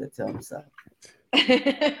here to give it to him. So.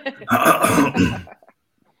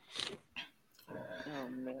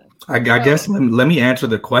 I guess let me answer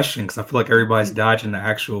the question, because I feel like everybody's dodging the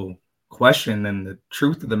actual question. And the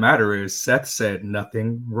truth of the matter is, Seth said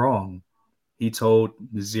nothing wrong. He told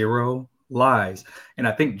 0 lies. And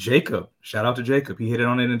I think Jacob, shout out to Jacob, he hit it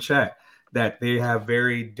on it in the chat, that they have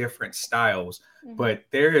very different styles. Mm-hmm. But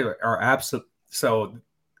there's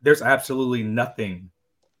absolutely nothing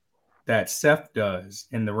that Seth does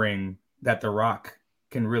in the ring that The Rock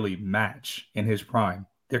can really match in his prime.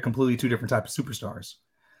 They're completely two different types of superstars.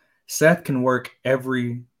 Seth can work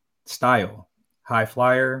every style: high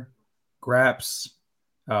flyer, graps,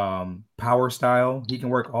 power style. He can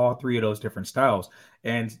work all 3 of those different styles.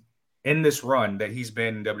 And in this run that he's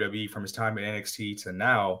been in WWE from his time in NXT to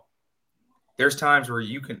now, there's times where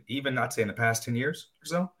you can, even not say in the past 10 years or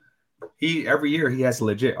so, every year he has a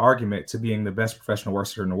legit argument to being the best professional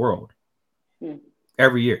wrestler in the world.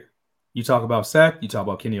 Every year. You talk about Seth, you talk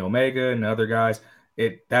about Kenny Omega and the other guys.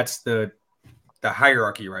 That's the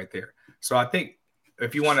hierarchy right there. So I think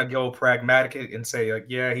if you want to go pragmatic and say, like,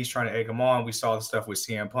 yeah, he's trying to egg him on. We saw the stuff with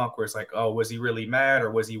CM Punk where it's like, oh, was he really mad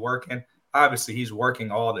or was he working? obviously he's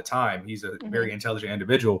working all the time. He's a very intelligent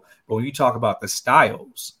individual. But when you talk about the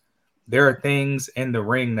styles, there are things in the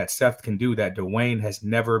ring that Seth can do that Dwayne has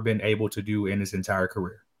never been able to do in his entire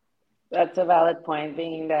career. That's a valid point,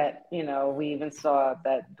 being that, you know, we even saw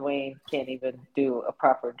that Dwayne can't even do a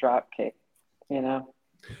proper drop kick, you know?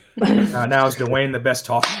 Now, is Dwayne the best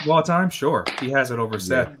talker of all time? Sure. He has it over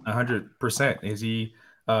Seth 100%. Is he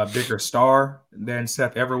a bigger star than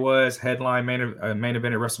Seth ever was? Headline main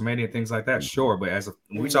event at WrestleMania, things like that? Sure. But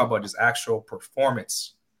when we talk about just actual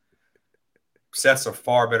performance, Seth's a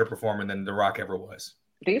far better performer than The Rock ever was.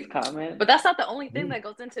 These comments. But that's not the only thing that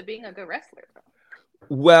goes into being a good wrestler, though.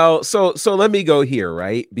 Well, so let me go here,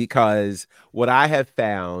 right? Because what I have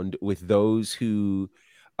found with those who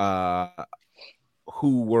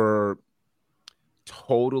were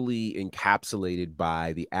totally encapsulated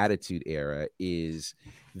by the Attitude Era is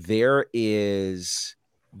there is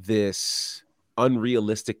this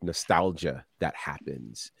unrealistic nostalgia that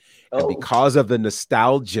happens. And because of the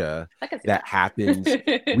nostalgia that happens,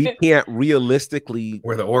 we can't realistically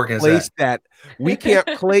where the organs place that. We can't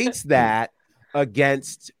place that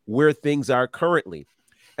against where things are currently.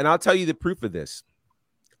 And I'll tell you the proof of this.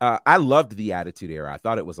 I loved the Attitude Era. I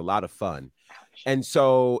thought it was a lot of fun. And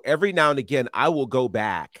so every now and again, I will go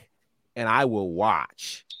back and I will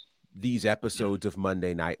watch these episodes of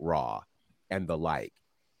Monday Night Raw and the like.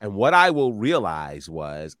 And what I will realize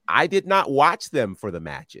was I did not watch them for the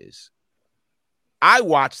matches. I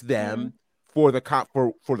watched them for the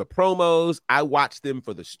promos. I watched them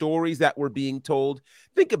for the stories that were being told.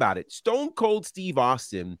 Think about it. Stone Cold Steve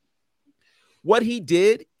Austin, what he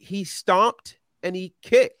did, he stomped and he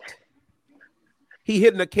kicked. He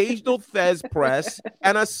hit an occasional Fez press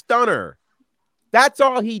and a stunner. That's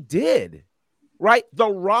all he did, right? The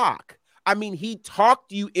Rock. I mean, he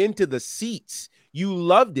talked you into the seats. You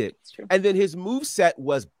loved it. And then his moveset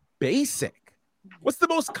was basic. What's the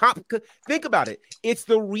most think about it. It's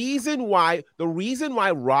the reason why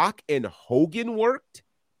Rock and Hogan worked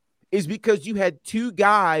is because you had two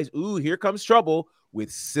guys, here comes trouble,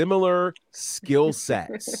 with similar skill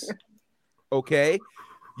sets. Okay?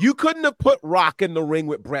 You couldn't have put Rock in the ring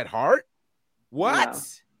with Bret Hart. What?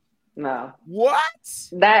 No. What?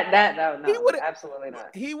 No, absolutely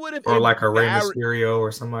not. He would have, or like a Rey Mysterio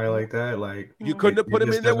or somebody like that. Like you couldn't have put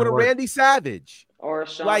him in there with a Randy Savage or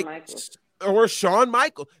Shawn Michaels. Or Shawn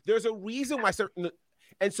Michaels. There's a reason why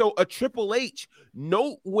and so a Triple H.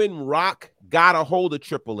 Note when Rock got a hold of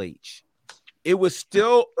Triple H, it was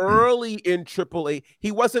still early in Triple H.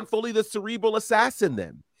 He wasn't fully the cerebral assassin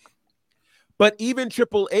then. But even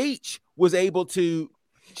Triple H was able to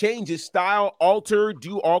change his style, alter,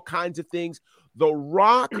 do all kinds of things. The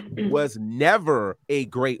Rock was never a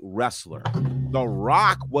great wrestler. The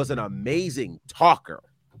Rock was an amazing talker.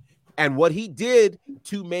 And what he did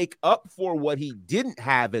to make up for what he didn't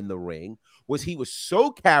have in the ring was he was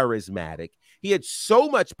so charismatic. He had so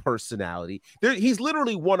much personality. He's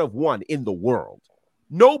literally one of one in the world.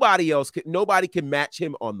 Nobody can match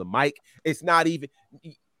him on the mic.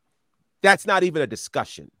 That's not even a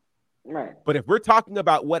discussion. Right. But if we're talking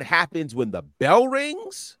about what happens when the bell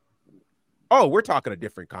rings, we're talking a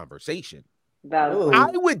different conversation.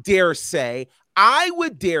 I would dare say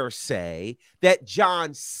that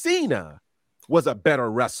John Cena was a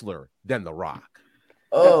better wrestler than The Rock.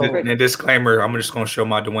 And disclaimer, I'm just going to show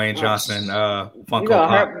my Dwayne Johnson Funko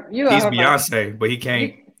Pop. He's Beyonce, but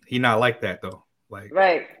he not like that though. Like,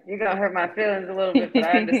 right. You're going to hurt my feelings a little bit, but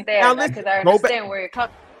I understand because I understand where you're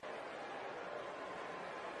coming.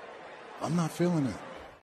 I'm not feeling it.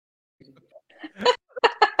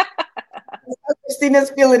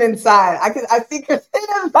 Christina's feeling inside. I see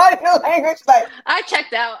Christina's body language like. I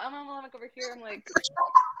checked out. I'm like over here. I'm like,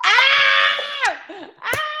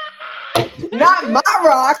 not my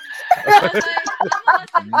Rock.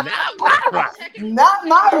 Not my Rock. Not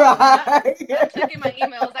my Rock. I'm checking my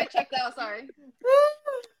emails. I checked out. Sorry.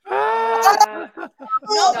 No,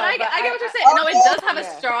 but I get what you're saying. No, it does have a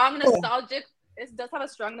strong nostalgic. It does have a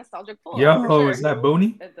strong nostalgic pull. Is that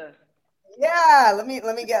Booney? Yeah, let me get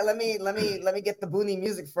the Booney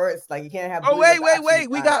music first. Like you can't have. Wait.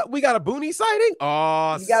 We got a Booney sighting.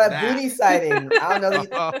 Oh, we got a Booney sighting. I don't know.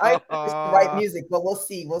 I it's the right music, but we'll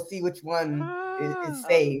see. We'll see which one is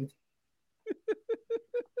saved.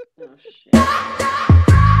 Oh, shit.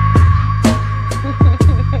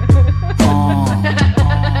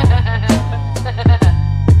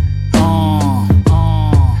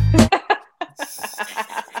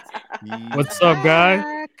 What's up,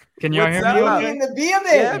 guys? Can y'all hear me? Okay? In the building.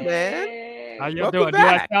 Yeah, man. How you doing? Do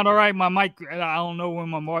I sound all right? My mic, I don't know when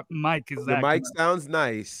my mic is. The mic sounds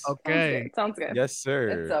nice. Okay. Sounds good. Yes, sir.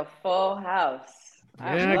 It's a full house.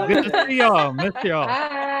 Yeah, good to see y'all. Miss y'all.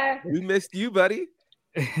 Hi. We missed you, buddy.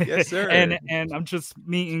 Yes, sir. and I'm just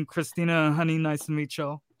meeting Christina and Honey. Nice to meet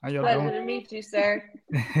y'all. How y'all Pleasure doing? to meet you, sir.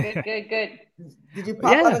 Good. Did you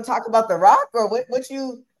pop on and talk about The Rock, or what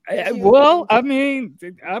you? Well, I mean,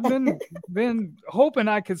 I've been hoping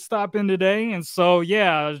I could stop in today, and so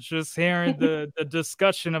yeah, I was just hearing the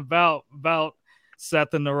discussion about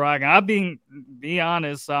Seth and The Rock. And I'll be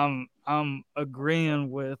honest, I'm agreeing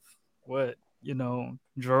with what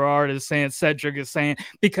Gerard is saying, Cedric is saying,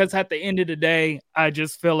 because at the end of the day, I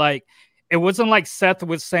just feel like it wasn't like Seth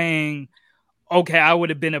was saying, okay, I would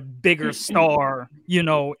have been a bigger star, in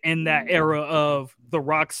that era of The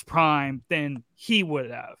Rock's prime than he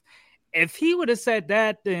would have. If he would have said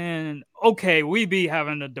that, then okay, we'd be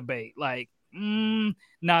having a debate. Like,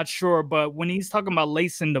 not sure. But when he's talking about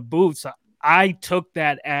lacing the boots, I took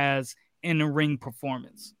that as in a ring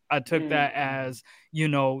performance. I took that as,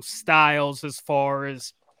 styles as far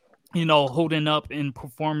as, holding up in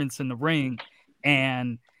performance in the ring.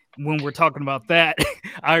 And when we're talking about that,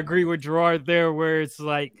 I agree with Gerard there, where it's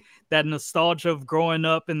like that nostalgia of growing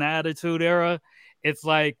up in the Attitude Era. It's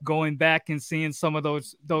like going back and seeing some of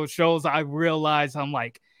those shows. I realized I'm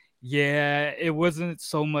like, yeah, it wasn't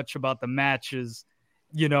so much about the matches,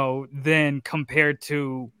 then compared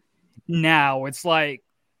to now. It's like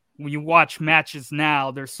when you watch matches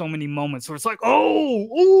now, there's so many moments where it's like,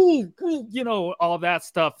 all that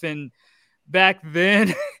stuff. And back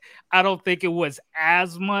then, I don't think it was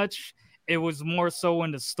as much. It was more so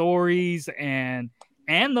in the stories and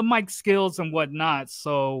the mic skills and whatnot.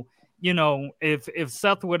 So, if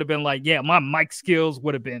Seth would have been like, yeah, my mic skills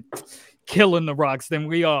would have been killing the Rocks, then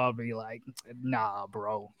we all be like, nah,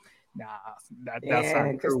 bro. Nah, that's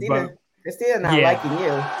not true. Christina not liking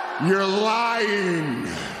you. You're lying.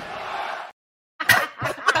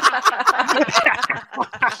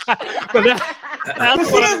 But that's what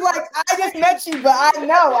Christina's like, I just met you, but I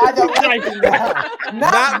know I don't like you now.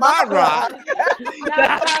 Not my Rock.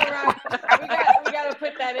 Not my Rock. We gotta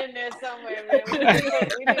put that in there somewhere, man.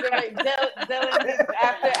 We need to make Dylan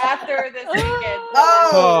after this weekend.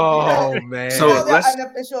 Oh man! So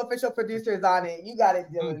unofficial producers on it. You got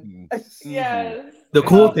it, Dylan. Yes. The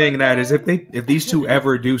cool thing that is if these two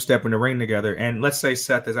ever do step in the ring together, and let's say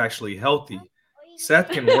Seth is actually healthy, Seth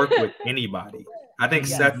can work with anybody. I think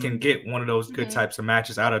Seth can get one of those good types of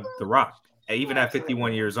matches out of The Rock. Even at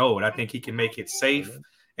 51 years old, I think he can make it safe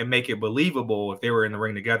and make it believable if they were in the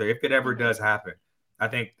ring together. If it ever does happen, I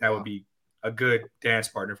think that would be a good dance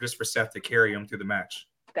partner just for Seth to carry him through the match.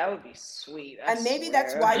 That would be sweet. And maybe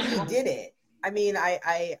that's why he did it. I mean,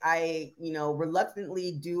 I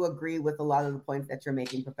reluctantly do agree with a lot of the points that you're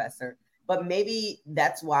making, Professor. But maybe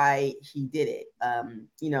that's why he did it.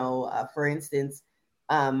 For instance,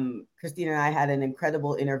 Christina and I had an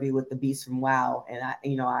incredible interview with the Beast from WoW, and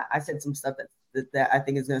I said some stuff that I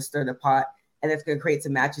think is going to stir the pot, and it's going to create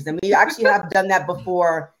some matches. And we actually have done that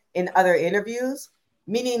before in other interviews,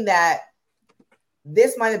 meaning that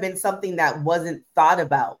this might have been something that wasn't thought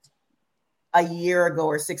about a year ago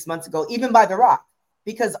or 6 months ago, even by The Rock,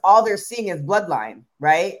 because all they're seeing is bloodline,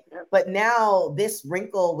 right? Yep. But now this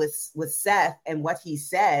wrinkle with Seth and what he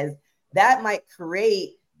says, that might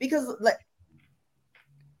create, because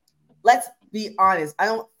let's be honest, I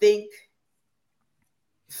don't think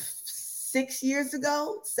 7 years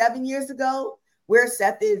ago, where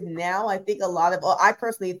Seth is now, I think I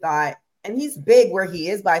personally thought, and he's big where he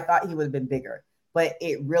is, but I thought he would have been bigger. But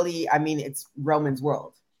it really, it's Roman's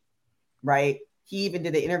world, right? He even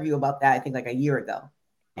did an interview about that, I think like a year ago.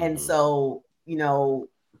 And so,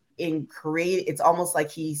 it's almost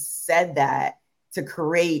like he said that to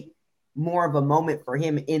create more of a moment for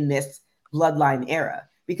him in this bloodline era.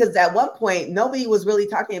 Because at one point, nobody was really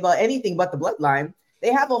talking about anything but the bloodline.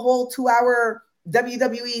 They have a whole 2-hour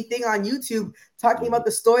WWE thing on YouTube talking about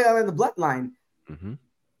the storyline of the bloodline. Mm-hmm.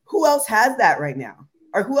 Who else has that right now?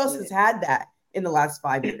 Or who else has had that in the last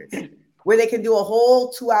 5 years? Where they can do a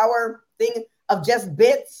whole 2-hour thing of just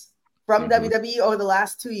bits from WWE over the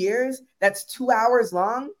last 2 years. That's 2 hours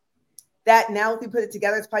long. That now, if we put it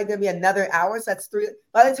together, it's probably going to be another hour. So that's 3.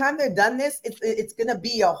 By the time they're done this, it's going to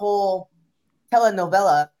be a whole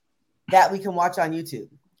telenovela that we can watch on YouTube.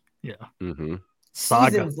 Yeah. Mm-hmm.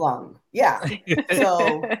 Seasons long. Yeah.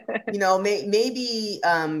 So, maybe,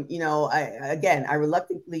 I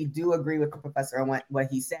reluctantly do agree with the professor on what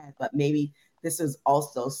he said, but maybe this is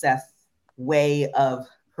also Seth's way of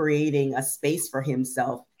creating a space for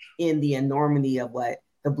himself in the enormity of what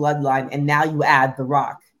the bloodline, and now you add The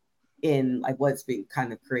Rock in like what's being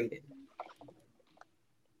kind of created.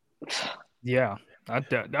 Yeah, I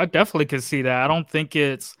definitely could see that. I don't think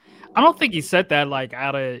it's I don't think he said that like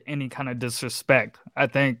out of any kind of disrespect. I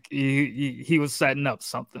think he was setting up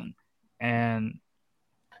something, and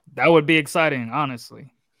that would be exciting,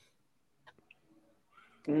 honestly.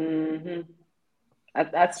 Mm-hmm.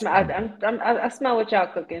 I smell what y'all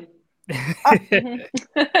cooking. I'm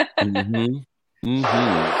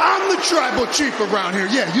the tribal chief around here.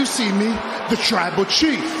 Yeah, you see me, the tribal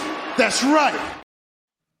chief. That's right.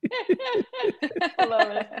 I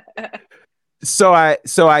love it. So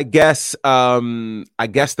I guess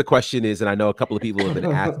the question is, and I know a couple of people have been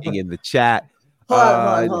asking in the chat. Hold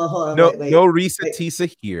on. No Risa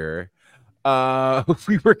Tisa here.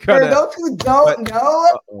 We were For gonna. those who don't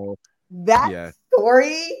know that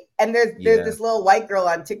story, and there's this little white girl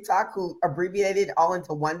on TikTok who abbreviated all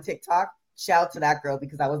into one TikTok. Shout out to that girl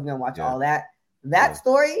because I wasn't gonna watch all that. That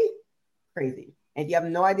story, crazy. And if you have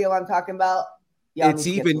no idea what I'm talking about, it's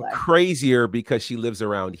even crazier because she lives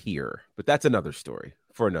around here. But that's another story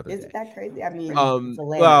for another day. Isn't that crazy? I mean,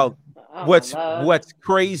 well, what's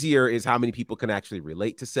crazier is how many people can actually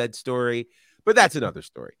relate to said story. But that's another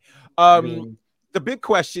story. The big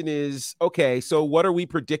question is, okay, so what are we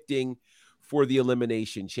predicting for the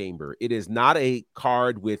Elimination Chamber? It is not a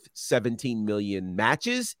card with 17 million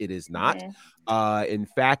matches. It is not. In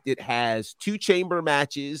fact, it has 2 chamber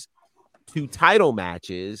matches, 2 title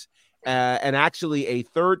matches, and actually a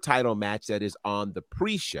 3rd title match that is on the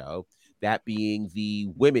pre-show, that being the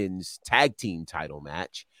women's tag team title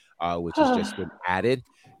match, which has just been added.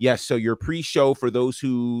 Yes, so your pre-show, for those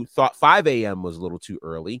who thought 5 a.m. was a little too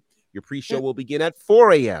early, your pre-show will begin at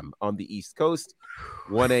 4 a.m. on the East Coast,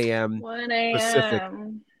 1 a.m. Pacific,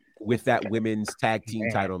 with that women's tag team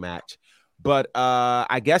title match. But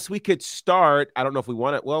I guess we could start. I don't know if we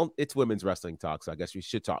want it. Well, it's women's wrestling talk, so I guess we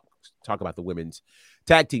should talk about the women's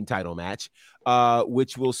tag team title match,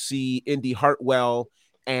 which will see Indy Hartwell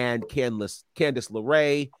and Candice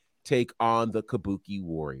LeRae take on the Kabuki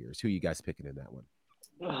Warriors. Who are you guys picking in that one?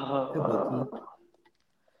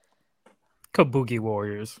 Kabuki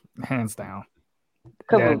Warriors, hands down.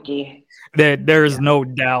 Kabuki. There's no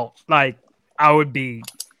doubt. Like, I would be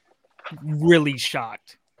really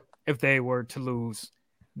shocked if they were to lose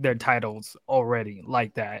their titles already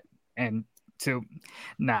like that. And as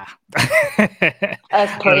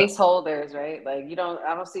placeholders, right? Like, I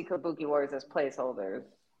don't see Kabuki Warriors as placeholders.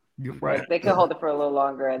 Right. Like, they could hold it for a little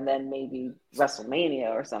longer and then maybe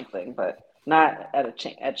WrestleMania or something, but not at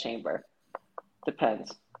at Chamber.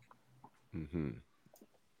 Depends. Did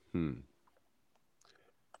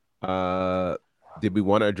we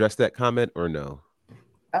want to address that comment or no?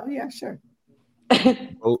 Oh yeah, sure.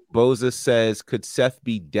 Boza says, could Seth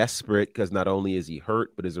be desperate because not only is he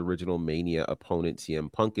hurt, but his original Mania opponent CM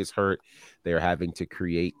Punk is hurt? They're having to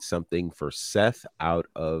create something for Seth out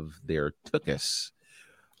of their tuchus.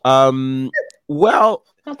 Well,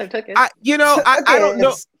 I don't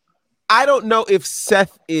know. I don't know if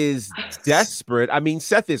Seth is desperate. I mean,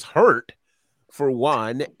 Seth is hurt, for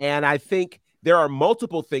one, and I think there are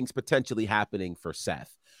multiple things potentially happening for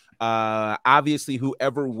Seth. Obviously,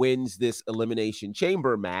 whoever wins this Elimination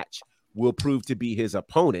Chamber match will prove to be his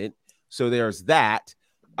opponent. So there's that.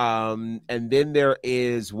 And then there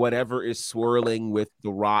is whatever is swirling with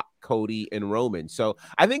The Rock, Cody, and Roman. So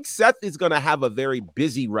I think Seth is going to have a very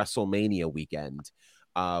busy WrestleMania weekend.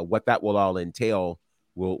 What that will all entail,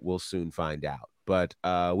 we'll soon find out. But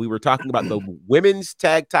we were talking about the women's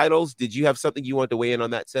tag titles. Did you have something you wanted to weigh in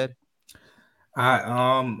on that, Sid?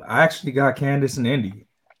 I actually got Candice and Indy.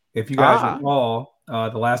 If you guys recall,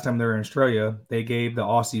 the last time they were in Australia, they gave the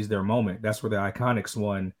Aussies their moment. That's where the Iconics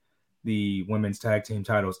won the women's tag team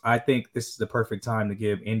titles. I think this is the perfect time to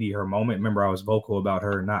give Indy her moment. Remember, I was vocal about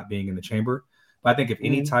her not being in the chamber. But I think if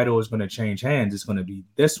any title is going to change hands, it's going to be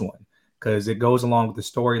this one, because it goes along with the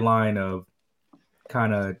storyline of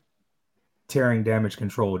kind of tearing Damage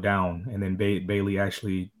Control down and then Bailey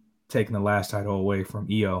actually taking the last title away from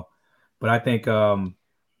Io. But I think the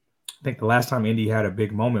last time Indy had a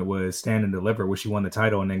big moment was Stand and Deliver, where she won the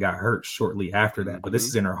title and then got hurt shortly after that. But this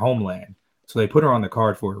is in her homeland, so they put her on the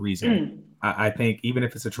card for a reason. I think even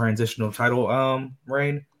if it's a transitional title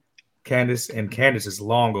reign, Candice is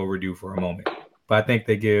long overdue for a moment. But I think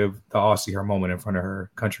they give the Aussie her moment in front of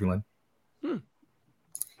her countryland.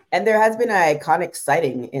 And there has been an Iconic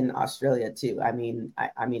sighting in Australia too. I mean,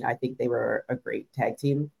 I think they were a great tag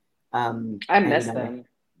team. I miss them.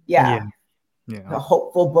 Yeah.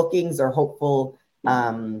 Hopeful bookings or hopeful,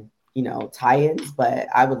 tie-ins. But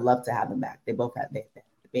I would love to have them back. They both have the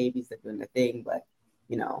babies that are doing the thing, but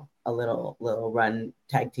a little run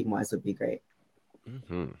tag team wise would be great.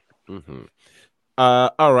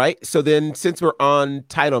 All right. So then, since we're on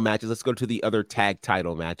title matches, let's go to the other tag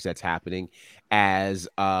title match that's happening. as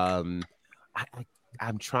I'm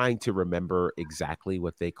trying to remember exactly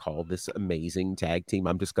what they call this amazing tag team.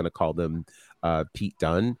 I'm just going to call them Pete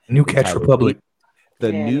Dunne, New Catch Republic.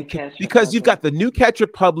 Because you've got the New Catch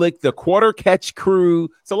Republic, the Quarter Catch Crew.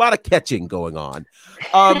 It's a lot of catching going on.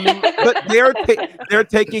 But they're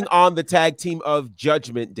taking on the tag team of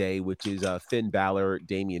Judgment Day, which is Finn Balor,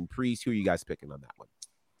 Damian Priest. Who are you guys picking on that one?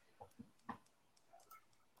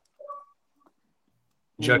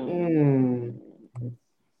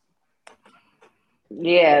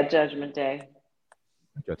 Yeah, Judgment Day.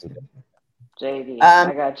 Judgment Day. JD.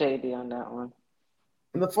 I got JD on that one.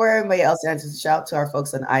 Before everybody else answers, shout out to our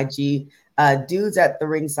folks on IG. Dudes at the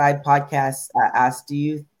Ringside Podcast asked, do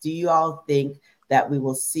you all think that we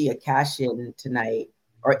will see a cash in tonight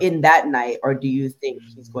or in that night, or do you think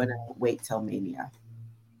he's going to wait till Mania?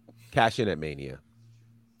 Cash in at Mania.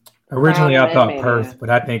 Originally, I thought Perth, but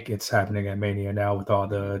I think it's happening at Mania now with all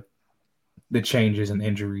the changes and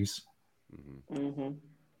injuries. Mm-hmm.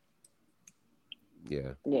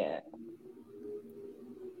 Yeah.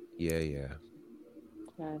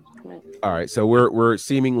 All right, so we're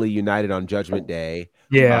seemingly united on Judgment Day.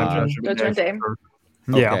 Yeah, Judgment Day.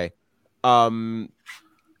 Okay.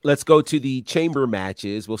 Let's go to the chamber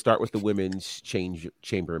matches. We'll start with the women's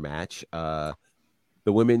chamber match. The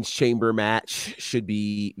women's chamber match should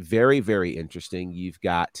be very, very interesting. You've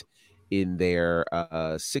got in there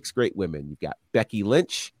 6 great women. You've got Becky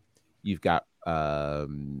Lynch. You've got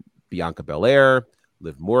Bianca Belair,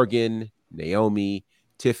 Liv Morgan, Naomi,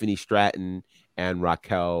 Tiffany Stratton, and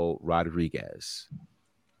Raquel Rodriguez.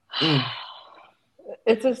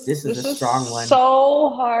 This is a strong one. So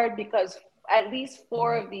hard because at least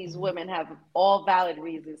 4 of these women have all valid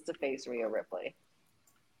reasons to face Rhea Ripley.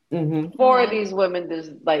 4 of these women, there's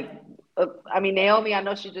Naomi, I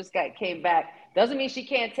know she just came back. Doesn't mean she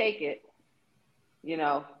can't take it,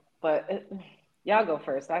 but y'all go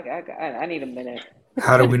first. I need a minute.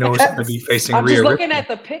 How do we know it's going to be facing I'm Rhea just Ripley? looking at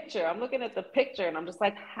the picture. I'm looking at the picture, and I'm just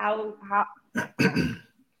like, how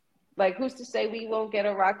like, who's to say we won't get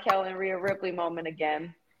a Raquel and Rhea Ripley moment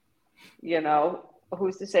again?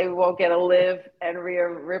 Who's to say we won't get a Liv and Rhea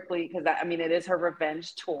Ripley? Because, it is her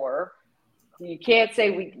revenge tour. You can't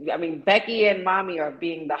say Becky and Mommy are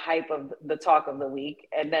being the hype of the talk of the week.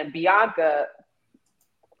 And then Bianca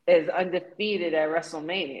is undefeated at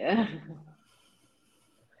WrestleMania.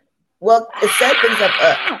 Well, it set things up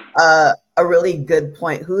a really good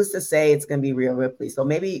point. Who's to say it's going to be Rhea Ripley? So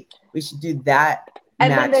maybe we should do that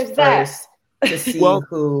match first to see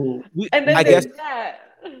who. I guess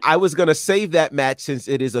I was going to save that match since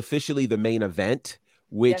it is officially the main event,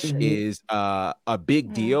 which is a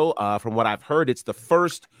big deal. From what I've heard, it's the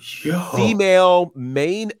first female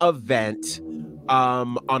main event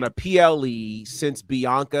on a PLE since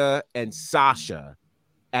Bianca and Sasha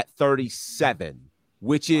at 37.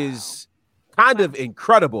 Which is kind of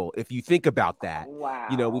incredible if you think about that. Wow.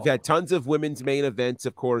 We've had tons of women's main events,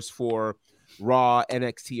 of course, for Raw,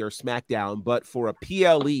 NXT, or SmackDown. But for a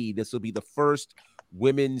PLE, this will be the first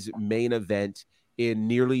women's main event in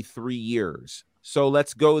nearly 3 years. So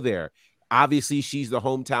let's go there. Obviously, she's the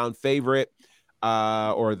hometown favorite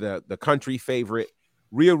or the country favorite.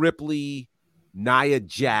 Rhea Ripley, Nia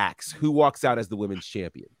Jax. Who walks out as the women's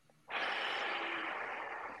champion?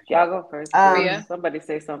 Y'all go first. Rhea, somebody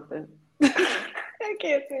say something. I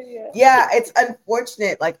can't say yet. Yeah, it's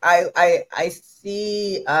unfortunate. Like I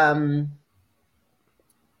see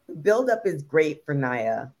build up is great for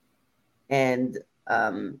Nia, and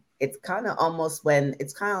it's kind of almost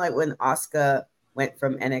it's kind of like when Asuka went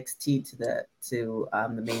from NXT to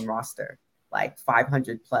the main roster, like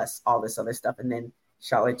 500 plus all this other stuff, and then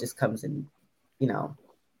Charlotte just comes and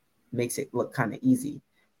makes it look kind of easy.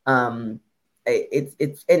 It's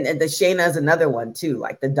the Shayna is another one too,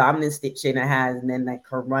 like the dominance that Shayna has, and then like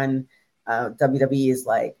her run, WWE is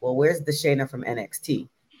like, well, where's the Shayna from NXT?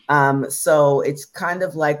 So it's kind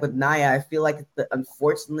of like with Nia, I feel like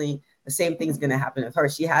unfortunately the same thing's going to happen with her.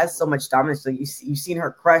 She has so much dominance, so you've seen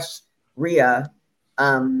her crush Rhea,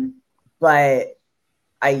 but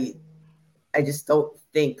I just don't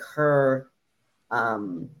think her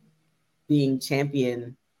being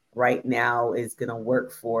champion right now is going to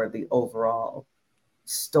work for the overall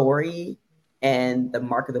story and the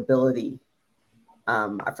marketability.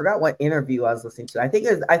 I forgot what interview I was listening to. I think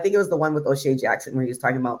it was the one with O'Shea Jackson where he was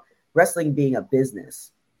talking about wrestling being a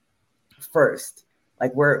business first.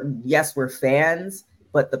 Like we're fans,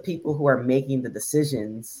 but the people who are making the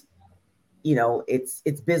decisions,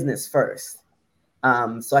 it's business first.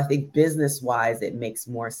 So I think business wise, it makes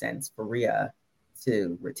more sense for Rhea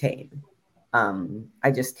to retain.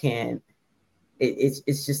 I just can't.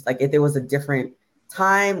 It's just like if there was a different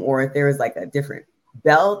time or if there was like a different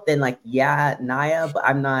belt, then like Nia, but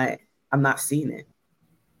I'm not seeing it.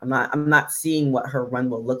 I'm not seeing what her run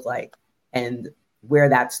will look like and where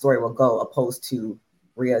that story will go, opposed to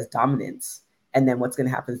Rhea's dominance. And then what's going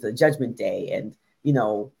to happen to the Judgment Day, and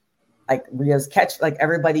like Rhea's catch, like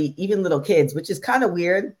everybody, even little kids, which is kind of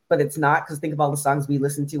weird, but it's not, because think of all the songs we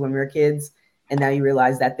listened to when we were kids, and now you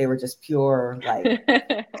realize that they were just pure, like,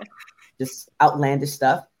 just outlandish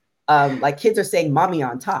stuff. Like kids are saying "mommy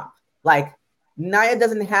on top." Like Nia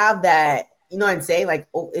doesn't have that. You know what I'm saying? Like,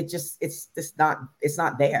 oh, it's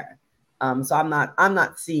not there. So I'm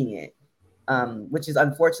not seeing it, which is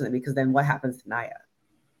unfortunate, because then what happens to Nia?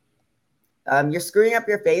 You're screwing up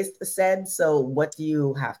your face, said. So what do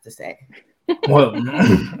you have to say? Well,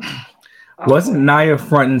 wasn't Nia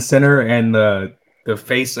front and center and the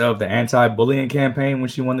face of the anti-bullying campaign when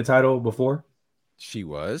she won the title before? She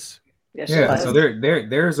was. Yeah. So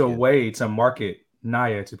there's a way to market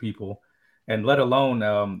Nia to people, and let alone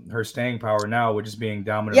her staying power now with just being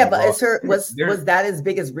dominant. Yeah, but was that as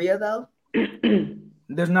big as Rhea though?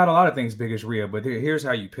 There's not a lot of things big as Rhea, but here's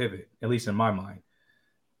how you pivot, at least in my mind.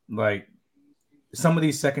 Like, some of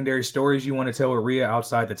these secondary stories you want to tell with Rhea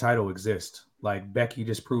outside the title exist. Like Becky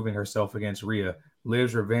just proving herself against Rhea,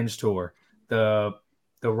 Liv's revenge tour, the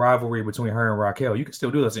rivalry between her and Raquel. You can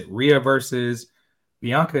still do this. Rhea versus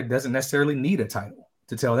Bianca doesn't necessarily need a title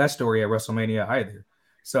to tell that story at WrestleMania either.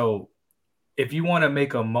 So if you want to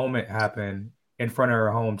make a moment happen in front of her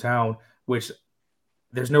hometown, which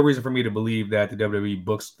there's no reason for me to believe that the WWE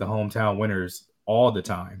books the hometown winners all the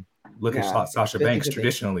time. Look at Sasha Banks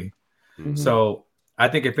traditionally. Mm-hmm. So I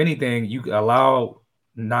think if anything, you allow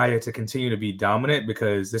Nia to continue to be dominant,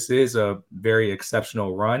 because this is a very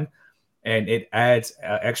exceptional run and it adds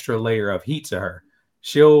an extra layer of heat to her.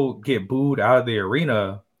 She'll get booed out of the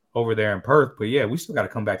arena over there in Perth, but yeah, we still got to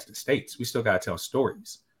come back to the States. We still got to tell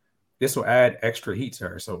stories. This will add extra heat to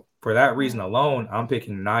her. So for that reason alone, I'm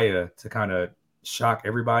picking Nia to kind of shock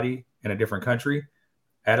everybody in a different country,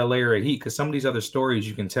 add a layer of heat, because some of these other stories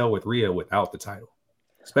you can tell with Rhea without the title,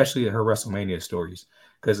 especially her WrestleMania stories.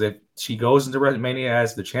 Because if she goes into WrestleMania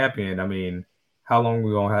as the champion, I mean, how long are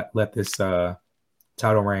we going to let this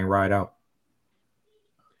title reign ride out?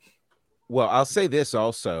 Well, I'll say this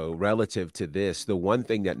also relative to this. The one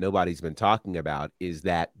thing that nobody's been talking about is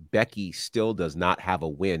that Becky still does not have a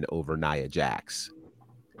win over Nia Jax.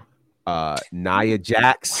 Nia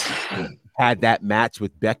Jax had that match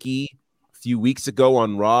with Becky a few weeks ago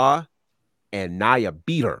on Raw, and Nia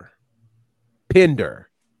beat her, pinned her,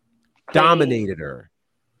 dominated her.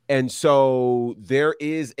 And so there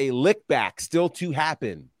is a lick back still to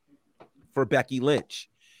happen for Becky Lynch.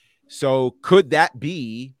 So could that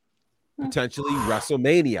be potentially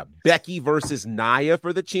WrestleMania? Becky versus Nia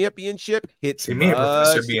for the championship? See, me and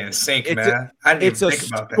Professor be in sync, man. I didn't even think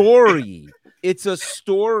about that. It's a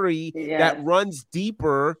story that runs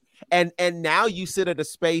deeper. And now you sit at a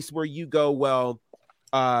space where you go, well,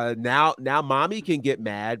 now mommy can get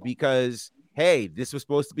mad because, hey, this was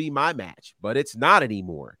supposed to be my match, but it's not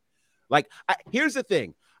anymore. Like, here's the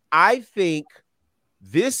thing. I think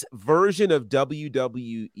this version of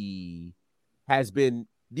WWE has been,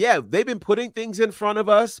 they've been putting things in front of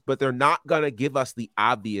us, but they're not going to give us the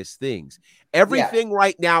obvious things. Everything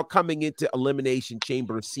right now coming into Elimination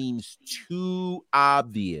Chamber seems too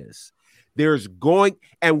obvious.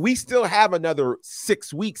 And we still have another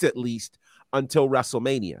 6 weeks at least until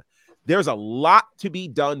WrestleMania. There's a lot to be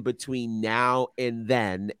done between now and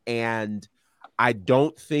then, and I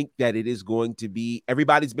don't think that it is going to be,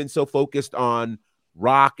 everybody's been so focused on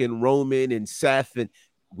Rock and Roman and Seth, and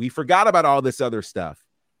we forgot about all this other stuff.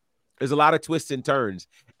 There's a lot of twists and turns,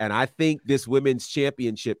 and I think this women's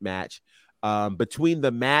championship match, between the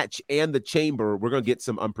match and the chamber, we're going to get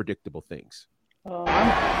some unpredictable things.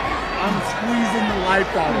 I'm squeezing the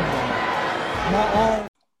life out of them.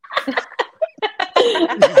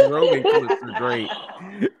 These Roman clips are great.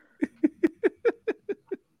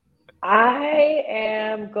 I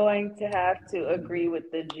am going to have to agree with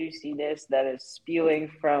the juiciness that is spewing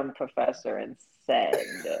from Professor and said.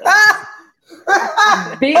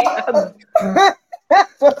 Because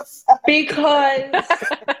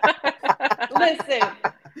listen.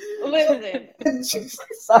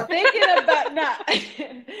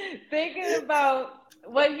 Thinking about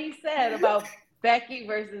what he said about Becky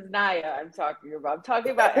versus Nia, I'm talking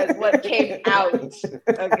about as what came out.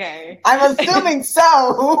 Okay. I'm assuming so.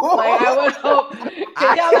 Like, I would hope.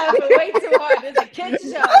 Because y'all laughing way too hard. It's a kid's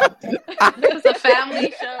show. It's a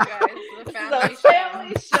family show, guys. It's a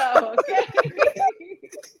family show, okay?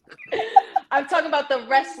 I'm talking about the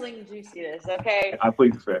wrestling juiciness, okay? I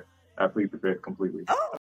plead the fifth completely.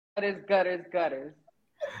 Oh. gutters.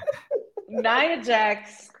 Nia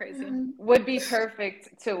Jax would be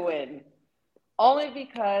perfect to win. Only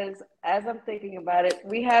because, as I'm thinking about it,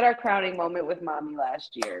 we had our crowning moment with Mommy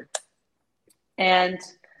last year. And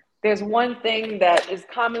there's one thing that is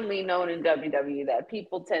commonly known in WWE that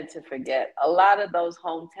people tend to forget. A lot of those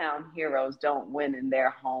hometown heroes don't win in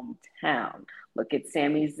their hometown. Look at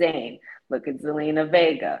Sami Zayn. Look at Zelina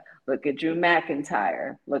Vega. Look at Drew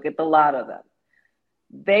McIntyre. Look at the lot of them.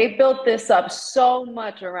 They built this up so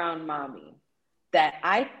much around Mommy that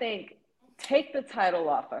I think take the title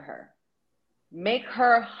off of her. Make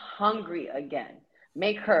her hungry again.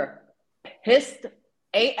 Make her pissed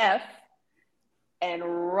AF and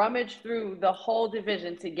rummage through the whole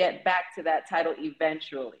division to get back to that title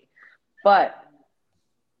eventually. But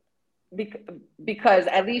because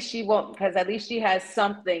at least she won't, because at least she has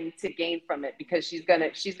something to gain from it, because she's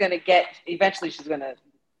gonna get, eventually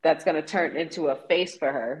that's gonna turn into a face for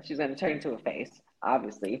her. She's gonna turn into a face,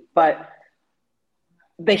 obviously. But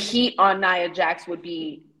the heat on Nia Jax would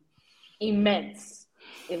be immense.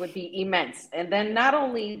 It would be immense. And then not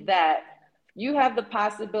only that, you have the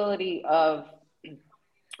possibility of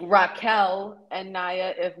Raquel and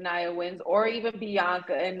Nia if Nia wins, or even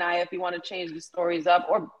Bianca and Nia if you want to change the stories up.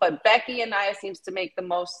 But Becky and Nia seems to make the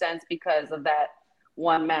most sense because of that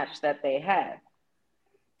one match that they had.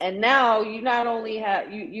 And now you not only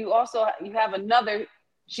have you also have another.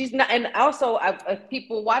 She's not, and also if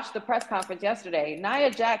people watched the press conference yesterday, Nia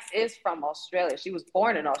Jax is from Australia. She was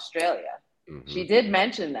born in Australia. Mm-hmm. She did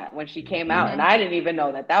mention that when she came out, and I didn't even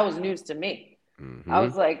know that. That was news to me. Mm-hmm. I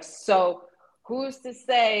was like, so who's to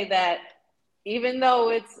say that even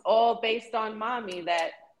though it's all based on Mommy,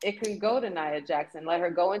 that it can go to Nia Jax and let her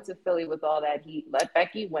go into Philly with all that heat, let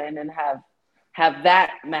Becky win and have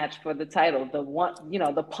that match for the title. The one,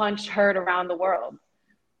 the punch heard around the world.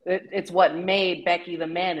 It's what made Becky the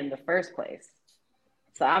man in the first place.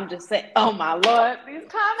 So I'm just saying, oh my Lord, these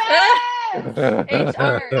comments!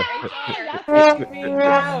 HR, y'all taking me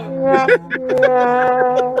out.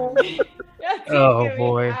 Oh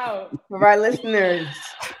boy. For our listeners,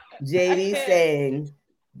 JD saying,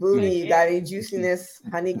 Booty, you got any juiciness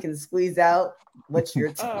honey can squeeze out? What's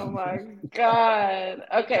your Oh my God.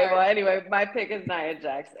 Okay, well, anyway, my pick is Nia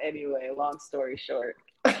Jax anyway, long story short.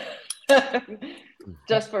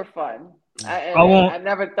 Just for fun. I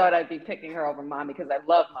never thought I'd be picking her over Mommy because I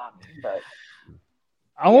love Mommy, but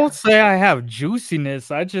I won't say I have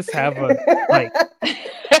juiciness. I just have a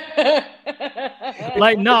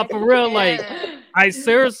like no, for real. Like I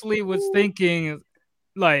seriously was thinking,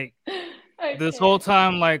 like this whole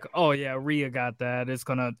time, like, oh yeah, Rhea got that. It's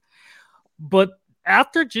gonna. But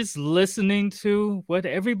after just listening to what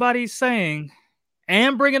everybody's saying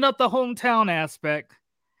and bringing up the hometown aspect,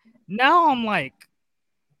 now I'm like,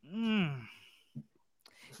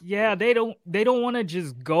 yeah, they don't want to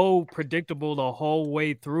just go predictable the whole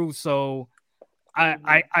way through. So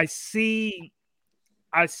I see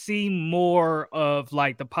more of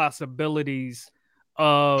like the possibilities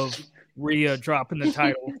of Rhea dropping the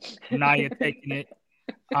title, Nia taking it.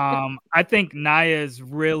 I think Nia is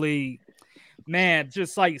really, man,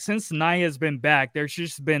 just like since Nia's been back, there's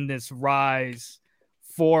just been this rise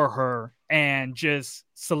for her and just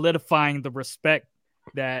solidifying the respect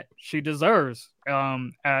that she deserves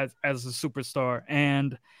as a superstar.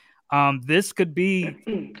 And this could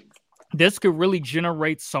really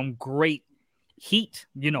generate some great heat,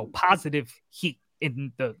 positive heat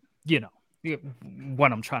in the,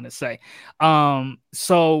 what I'm trying to say.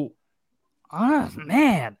 So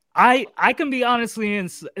man, I can be honest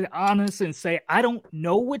and say I don't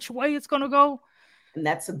know which way it's gonna go. And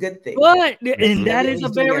that's a good thing. But and that is a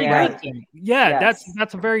very good thing. Yeah, yes.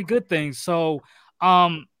 That's a very good thing. So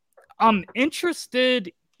I'm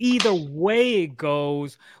interested either way it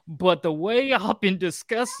goes, but the way I've been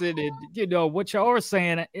discussing it, what y'all are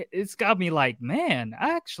saying, it's got me like, man,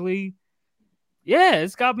 actually, yeah,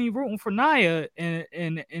 it's got me rooting for Nia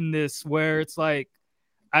in this, where it's like,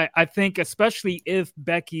 I think especially if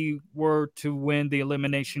Becky were to win the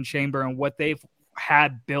Elimination Chamber and what they've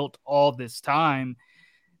had built all this time,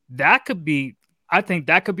 I think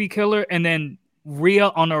that could be killer. And then Rhea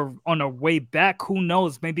on her way back, who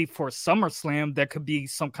knows, maybe for SummerSlam there could be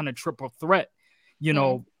some kind of triple threat,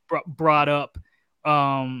 brought up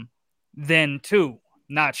then too.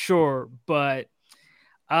 Not sure, but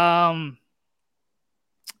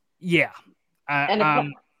yeah.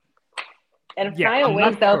 And if Nia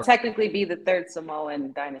wins, they'll technically be the third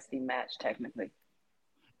Samoan Dynasty match, technically.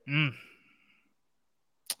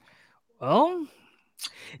 Well,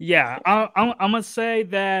 yeah, I'm gonna say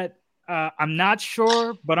that I'm not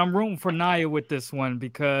sure, but I'm rooting for Nia with this one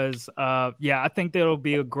because, I think that'll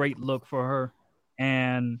be a great look for her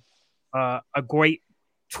and a great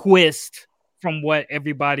twist from what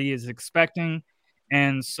everybody is expecting.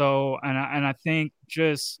 And so, and I think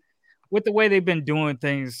just with the way they've been doing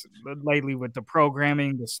things lately with the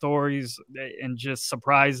programming, the stories, and just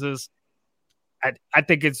surprises, I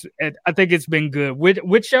think it's been good.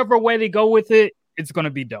 Whichever way they go with it, it's going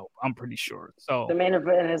to be dope. I'm pretty sure. So the main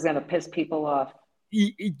event is going to piss people off.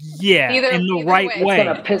 Yeah, in the right way. It's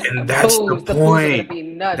gonna piss and that's booze. the The booze are gonna point. be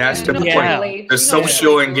nuts. That's the point. The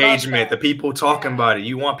social engagement, the people talking about it.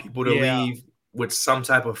 You want people to leave with some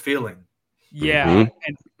type of feeling. Yeah,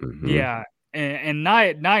 and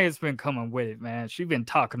Nia's been coming with it, man. She's been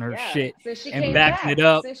talking her shit and backing it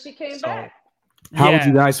up. Since she came back. How would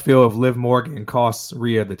you guys feel if Liv Morgan costs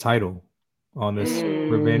Rhea the title on this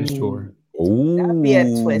revenge tour? Ooh. That'd be a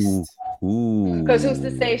twist. Because who's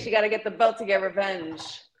to say she got to get the belt to get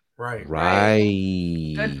revenge? Right.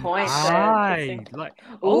 Good point. Right. Like,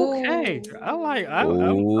 okay.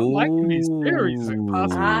 I'm liking these theories and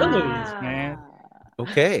possibilities, man.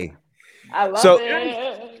 Okay. I love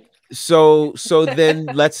it. So then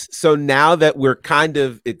so now that we're kind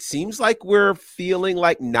of, it seems like we're feeling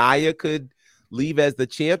like Nia could leave as the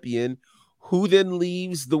champion, who then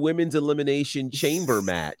leaves the women's elimination chamber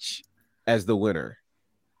match as the winner?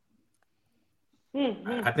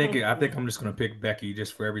 I think I'm just going to pick Becky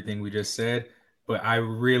just for everything we just said, but I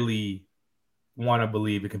really want to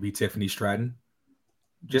believe it can be Tiffany Stratton,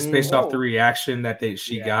 just based off the reaction that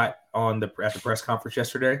she got at the press conference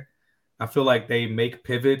yesterday. I feel like they make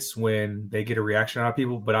pivots when they get a reaction out of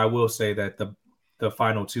people, but I will say that the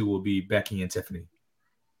final two will be Becky and Tiffany,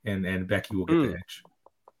 and Becky will get the edge.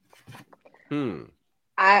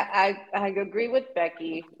 I agree with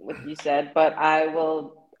Becky, what you said, but I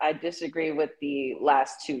disagree with the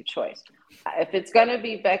last two choice. If it's going to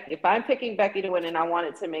be Becky, if I'm picking Becky to win and I want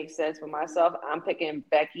it to make sense for myself, I'm picking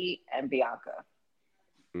Becky and Bianca.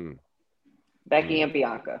 Becky and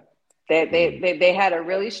Bianca. They had a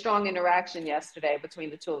really strong interaction yesterday between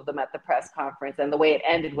the two of them at the press conference, and the way it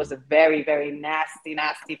ended was a very, very nasty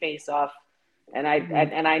face-off. And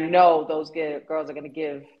I know those girls are going to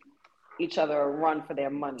give each other a run for their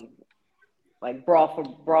money. Like brawl for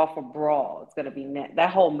brawl. It's gonna be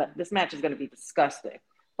this match is gonna be disgusting.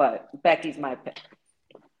 But Becky's my pick.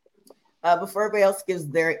 Before everybody else gives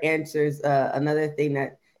their answers, another thing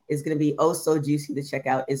that is gonna be so juicy to check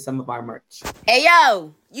out is some of our merch. Hey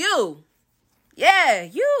yo, you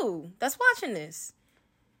that's watching this.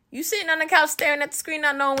 You sitting on the couch staring at the screen,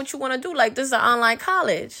 not knowing what you want to do. Like this is an online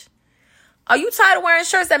college. Are you tired of wearing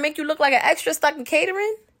shirts that make you look like an extra stuck in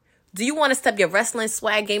catering? Do you want to step your wrestling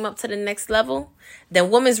swag game up to the next level? Then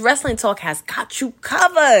Women's Wrestling Talk has got you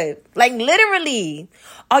covered. Like literally.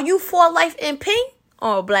 Are you for life in pink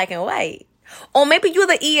or black and white? Or maybe you're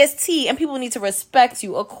the EST and people need to respect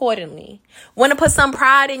you accordingly. Want to put some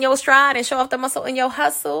pride in your stride and show off the muscle in your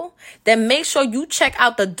hustle? Then make sure you check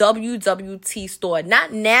out the WWT store.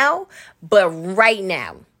 Not now, but right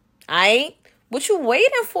now. All right? What you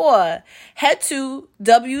waiting for? Head to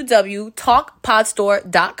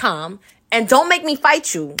www.talkpodstore.com and don't make me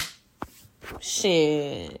fight you.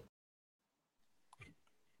 Shit.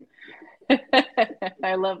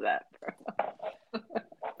 I love that.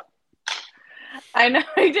 I know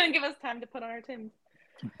he didn't give us time to put on our Tims.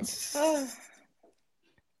 That's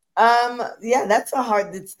it's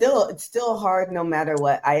still hard no matter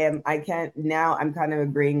what. I'm kind of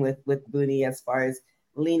agreeing with Booney as far as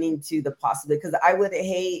leaning to the possibility, because I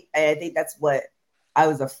think that's what I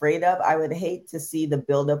was afraid of. I would hate to see the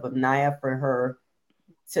buildup of Nia for her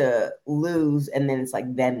to lose, and then it's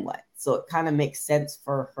like, then what? So it kind of makes sense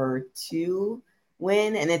for her to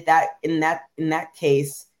win. And if in that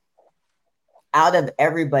case, out of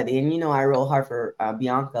everybody, and I roll hard for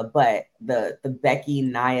Bianca, but the Becky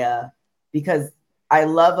Nia, because I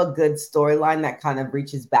love a good storyline that kind of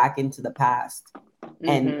reaches back into the past.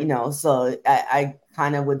 And, so I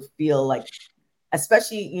kind of would feel like,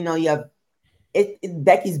 especially, you have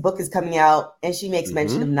Becky's book is coming out and she makes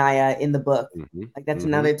mention of Nia in the book. Like that's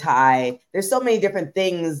another tie. There's so many different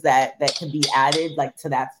things that can be added like to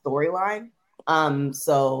that storyline.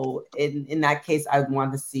 So in that case, I would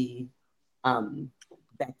want to see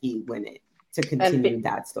Becky win it to continue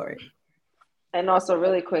that story. And also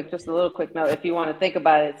really quick, just a little quick note, if you want to think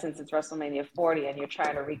about it, since it's WrestleMania 40 and you're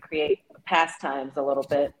trying to recreate pastimes a little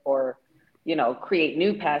bit, or, create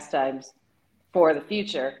new pastimes for the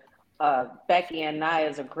future, Becky and Nia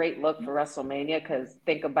is a great look for WrestleMania, because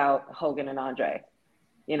think about Hogan and Andre.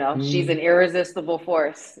 She's an irresistible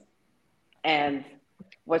force. And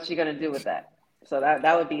what's she going to do with that? So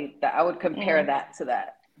that would be that. I would compare that to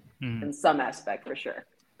that in some aspect for sure.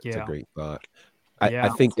 It's a great thought. Yeah. I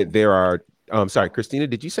think that there are. Sorry, Christina,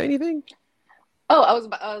 did you say anything? Oh, I was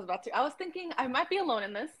about to. I was thinking I might be alone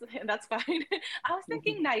in this, and that's fine. I was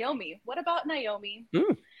thinking Naomi. What about Naomi?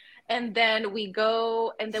 And then we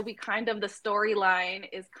go, and then we kind of, the storyline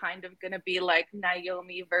is kind of going to be like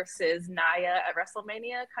Naomi versus Nia at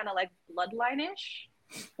WrestleMania, kind of like bloodline-ish.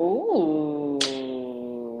 Ooh,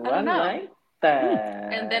 I don't know. like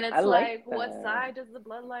that. And then it's like what side does the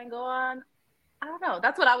bloodline go on? I don't know.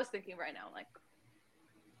 That's what I was thinking right now. Like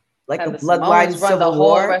a the bloodline Samoans run civil the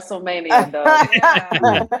war. whole WrestleMania, though.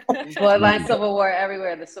 Bloodline civil war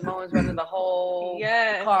everywhere. The Samoans running the whole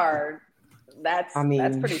card. That's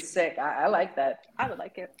pretty sick. I like that. I would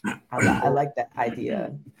like it. I like that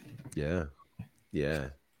idea. Yeah,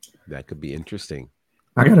 that could be interesting.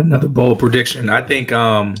 I got another bold prediction. I think,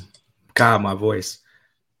 God, my voice.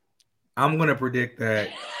 I'm gonna predict that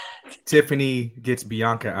Tiffany gets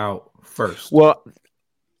Bianca out first. Well,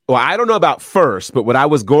 I don't know about first, but what I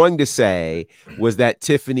was going to say was that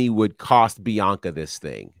Tiffany would cost Bianca this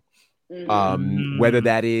thing. Whether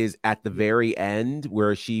that is at the very end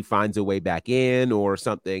where she finds a way back in or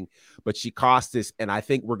something, but she cost this, and I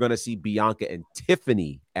think we're going to see Bianca and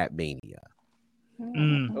Tiffany at Mania.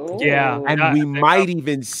 Yeah, and we might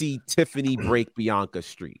even see Tiffany break Bianca's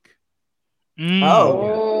streak.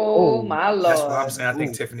 Oh my Lord! That's what I'm saying. I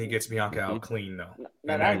think Tiffany gets Bianca out clean though. No,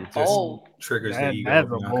 and that's that bold. just triggers the ego. That's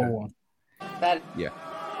of a Bianca. bold one. Yeah.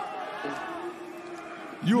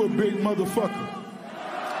 You a big motherfucker.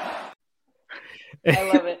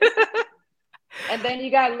 I love it. And then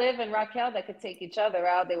you got Liv and Raquel that could take each other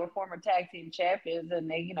out. They were former tag team champions, and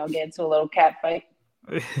they, get into a little cat fight.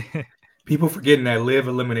 People forgetting that Liv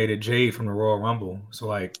eliminated Jade from the Royal Rumble.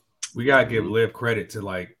 So we gotta give Liv credit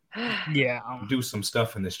to do some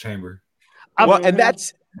stuff in this chamber. Well, and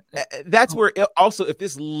that's where also, if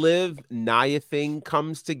this Liv Nia thing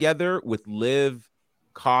comes together with Liv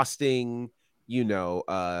costing Rhea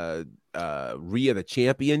the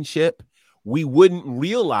championship, we wouldn't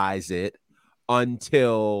realize it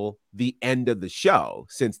until the end of the show,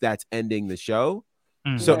 since that's ending the show.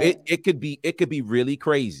 So it could be really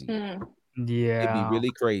crazy. Yeah, it'd be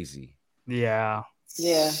really crazy. Yeah.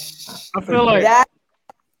 I feel like that.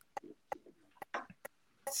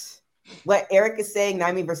 What Eric is saying,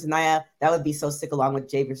 Naomi versus Nia, that would be so sick, along with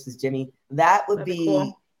Jay versus Jimmy. That would be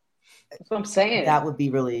cool. That's what I'm saying. That would be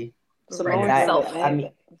really. I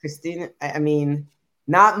mean, Christina. I mean,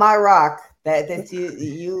 not my rock. That's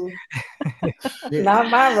you. Not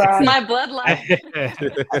my rock. It's my bloodline.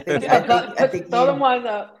 I think throw them ones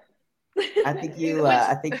up. I think you.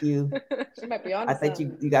 She might be on. I think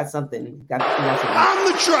you got something. You got something.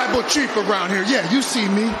 I'm the tribal chief around here. Yeah, you see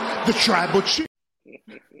me, the tribal chief.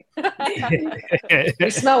 We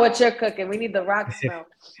smell what you're cooking. We need the rock smell.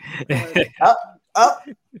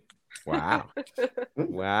 Wow.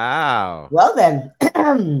 Well then,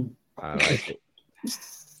 I like it.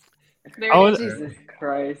 Jesus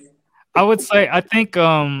Christ. I would say I think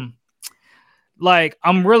I'm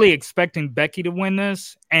really expecting Becky to win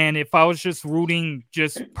this, and if I was just rooting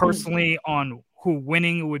just personally on who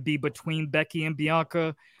winning, it would be between Becky and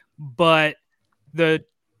Bianca. But the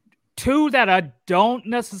two that I don't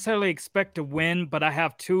necessarily expect to win, but I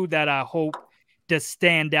have two that I hope to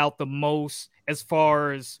stand out the most as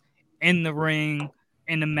far as in the ring,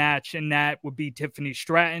 in the match, and that would be Tiffany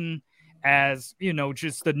Stratton as,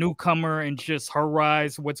 just the newcomer and just her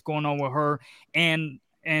rise, what's going on with her, and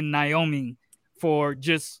Naomi for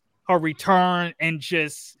just her return and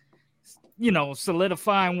just,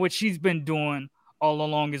 solidifying what she's been doing all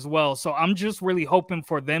along as well. So I'm just really hoping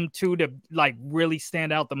for them two to really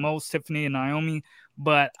stand out the most, Tiffany and Naomi,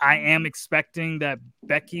 but I am expecting that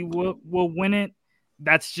Becky will win it.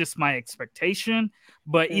 That's just my expectation.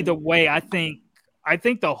 But either way, I think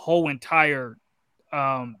the whole entire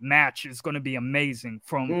match is going to be amazing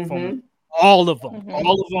from all of them.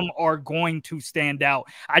 All of them are going to stand out.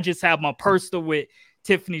 I just have my personal with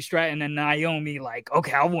Tiffany Stratton and Naomi.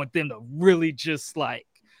 Okay, I want them to really just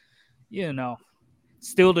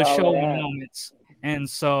steal the show moments. And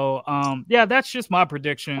so, that's just my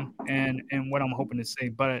prediction and what I'm hoping to see.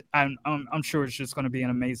 But I'm sure it's just going to be an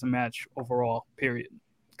amazing match overall, period.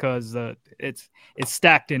 Because it's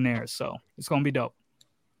stacked in there, so it's going to be dope.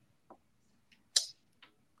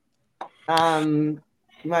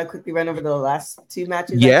 You want to quickly run over the last two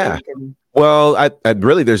matches? Yeah. Well, I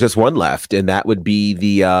really, there's just one left, and that would be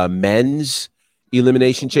the men's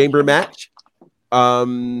Elimination Chamber match.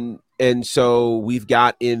 And so we've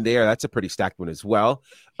got in there, that's a pretty stacked one as well.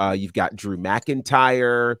 You've got Drew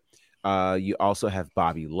McIntyre. You also have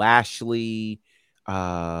Bobby Lashley.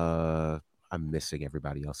 I'm missing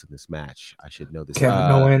everybody else in this match. I should know this.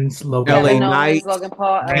 Kevin Owens, Logan LA Paul. Knight, Logan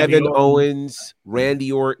Paul, Kevin Owens,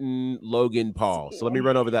 Randy Orton, Logan Paul. So let me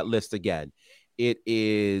run over that list again. It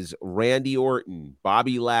is Randy Orton,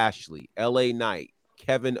 Bobby Lashley, LA Knight,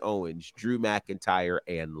 Kevin Owens, Drew McIntyre,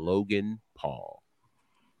 and Logan Paul.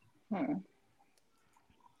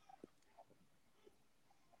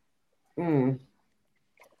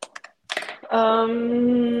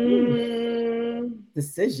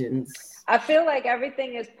 Decisions. I feel like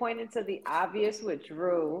everything is pointing to the obvious with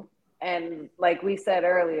Drew, and like we said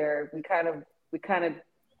earlier, we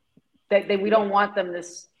don't want them to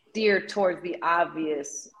steer towards the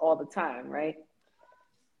obvious all the time, right?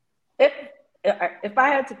 If I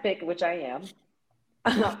had to pick, which I am,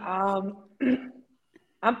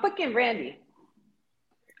 I'm picking Randy.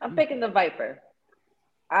 I'm picking the Viper.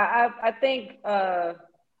 I think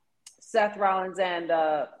Seth Rollins and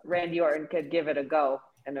Randy Orton could give it a go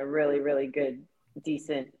in a really, really good,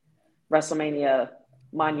 decent WrestleMania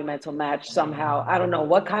monumental match somehow. I don't know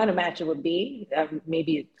what kind of match it would be.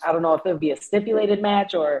 Maybe, I don't know if it would be a stipulated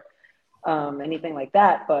match or anything like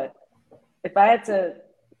that. But if I had to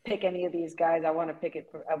pick any of these guys, I want to pick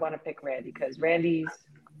Randy, because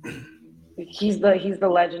he's the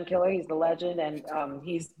legend killer. He's the legend, and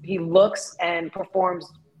he looks and performs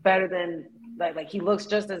better than like he looks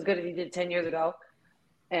just as good as he did 10 years ago.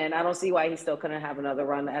 And I don't see why he still couldn't have another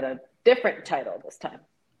run at a different title this time.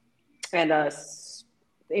 And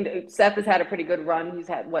Seth has had a pretty good run. He's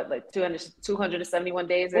had 271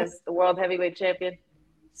 days as the world heavyweight champion.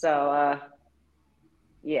 So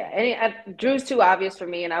Drew's too obvious for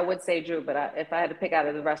me, and I would say Drew, but if I had to pick out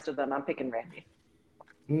of the rest of them, I'm picking Randy.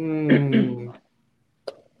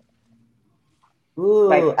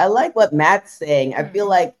 Ooh, I like what Matt's saying. I feel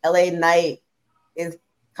like LA Knight is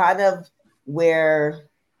kind of where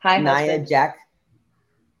Nia Jax.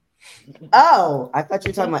 Oh, I thought you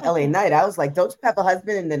were talking about LA Knight. I was like, don't you have a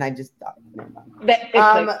husband? And then I just thought, never mind. Then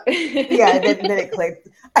it clicked.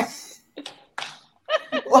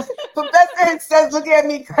 Well, Professor says, looking at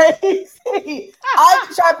me crazy.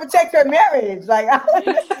 I'm trying to protect her marriage. Like,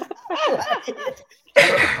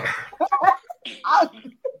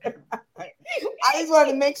 I just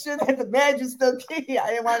wanted to make sure that the marriage was still key. I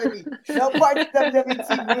didn't want to be no part of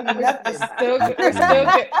WWT ruining nothing. Still good.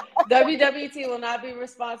 WWT will not be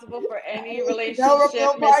responsible for any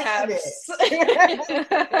relationship mishaps.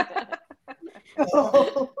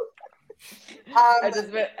 I just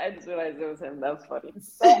realized it was him. That was funny.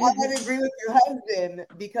 So I would agree with your husband,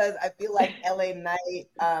 because I feel like LA Knight,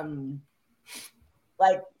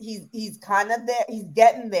 like he's kind of there, he's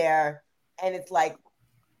getting there, and it's like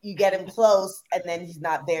you get him close, and then he's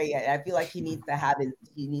not there yet. And I feel like he needs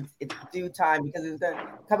it's due time, because there's going to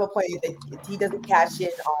come a point that if he doesn't cash in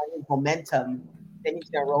on his momentum, then he's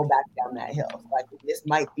going to roll back down that hill. So I think this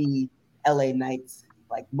might be LA Knight's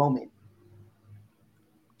like moment.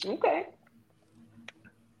 Okay.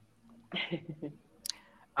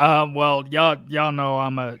 Well, y'all know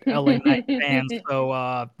I'm a LA Knight fan,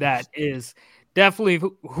 so that is definitely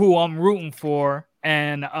who I'm rooting for.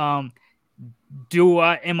 And am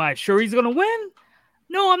I sure he's gonna win?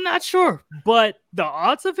 No, I'm not sure, but the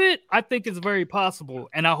odds of it, I think, is very possible,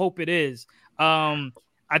 and I hope it is. I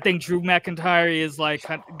think Drew McIntyre is like,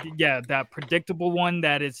 that predictable one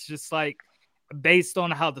that it's just like based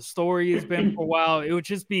on how the story has been for a while.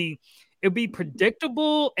 It'd be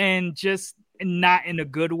predictable and just not in a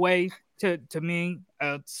good way to me.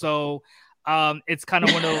 So it's kind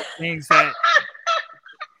of one of those things that.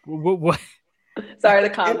 What? Sorry, the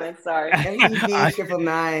comments. Sorry. MVP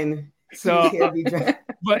 999. So,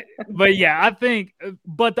 but yeah, I think.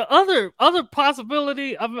 But the other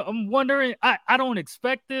possibility, I'm wondering. I don't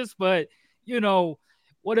expect this, but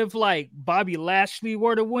what if like Bobby Lashley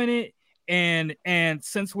were to win it, and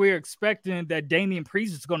since we're expecting that Damian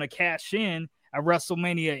Priest is going to cash in at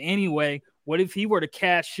WrestleMania anyway, what if he were to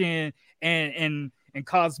cash in and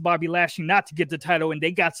cause Bobby Lashley not to get the title, and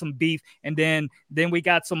they got some beef, and then we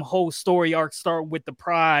got some whole story arc start with the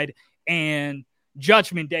Pride and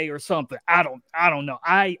Judgment Day or something. I don't know.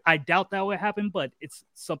 I doubt that would happen, but it's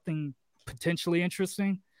something potentially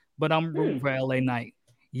interesting. But I'm rooting for LA Knight.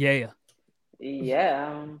 Yeah.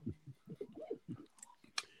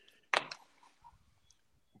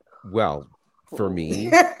 Well, for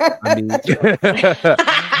me, I mean,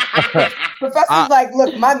 Professor's like,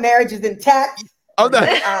 look, my marriage is intact. Oh, no.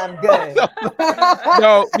 I'm good.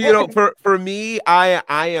 No, for me,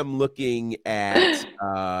 I am looking at.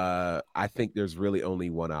 I think there's really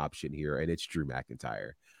only one option here, and it's Drew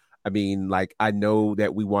McIntyre. I mean, like, I know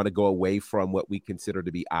that we want to go away from what we consider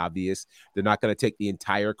to be obvious. They're not going to take the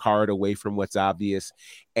entire card away from what's obvious.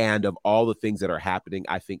 And of all the things that are happening,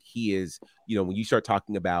 I think he is, when you start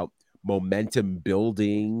talking about momentum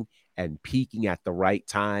building and peaking at the right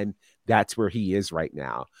time, that's where he is right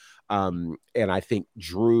now. And I think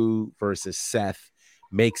Drew versus Seth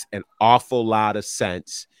makes an awful lot of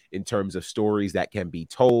sense in terms of stories that can be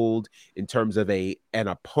told, in terms of an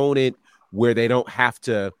opponent where they don't have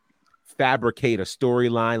to fabricate a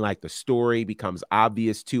storyline, like the story becomes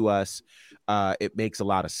obvious to us. It makes a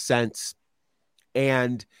lot of sense.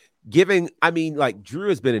 And Drew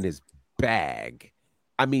has been in his bag.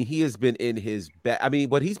 I mean, he has been in his bag. I mean,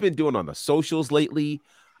 what he's been doing on the socials lately,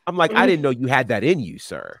 I'm like, I didn't know you had that in you,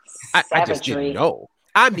 sir. I just didn't know.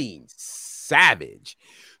 I mean, savage.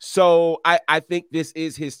 So I think this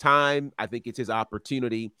is his time. I think it's his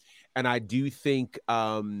opportunity. And I do think,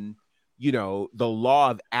 the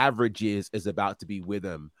law of averages is about to be with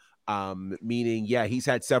him. Meaning, yeah, he's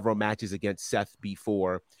had several matches against Seth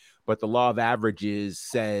before, but the law of averages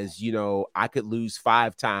says, I could lose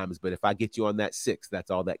 5 times, but if I get you on that 6,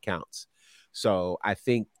 that's all that counts. So I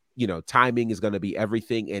think, timing is going to be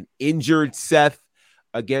everything. And injured Seth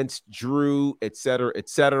against Drew, et cetera,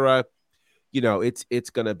 it's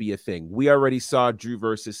going to be a thing. We already saw Drew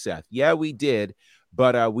versus Seth. Yeah, we did,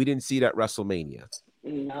 but we didn't see that WrestleMania.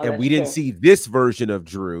 No, and we didn't see this version of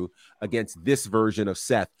Drew against this version of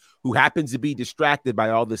Seth, who happens to be distracted by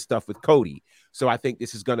all this stuff with Cody. So I think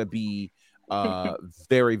this is going to be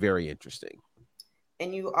very, very interesting.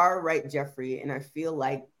 And you are right, Jeffrey. And I feel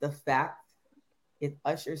like the fact if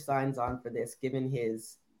Usher signs on for this, given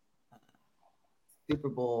his Super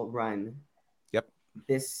Bowl run, you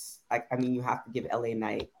have to give LA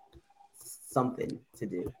Knight something to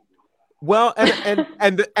do. Well,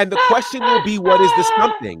 and the question will be, what is the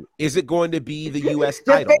something? Is it going to be the U.S.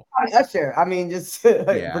 title? Usher. I mean, just forget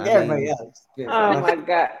everybody else. Oh my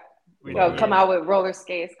God. Go come out with roller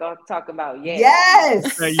skates. Go talk about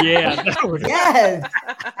yes. Yes.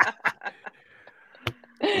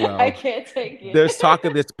 Well, I can't take it. There's talk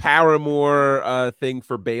of this Paramore thing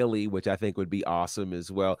for Bailey, which I think would be awesome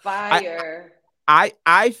as well. Fire.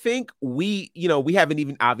 I think we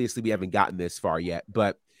haven't gotten this far yet,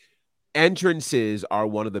 but entrances are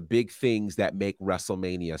one of the big things that make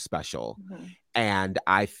WrestleMania special. Mm-hmm. And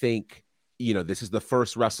I think, this is the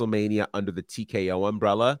first WrestleMania under the TKO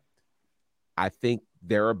umbrella. I think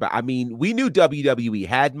we knew WWE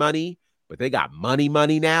had money, but they got money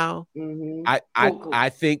now. Mm-hmm. I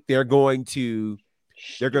think they're going to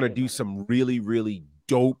do some really, really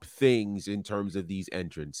dope things in terms of these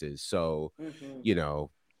entrances. So,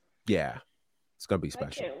 yeah, it's going to be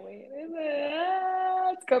special. I can't wait.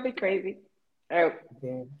 It's going to be crazy. All right.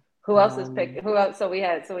 Okay. Who else is picked? Who else? So we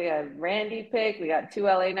had Randy pick. We got 2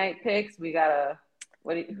 LA Knight picks. We got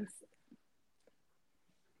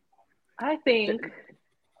I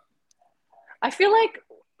feel like,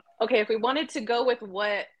 okay, if we wanted to go with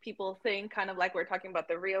what people think, kind of like we're talking about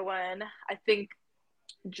the Rio one, I think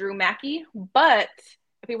Drew Mackey. But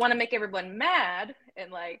if we want to make everyone mad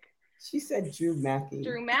and she said Drew Mackey.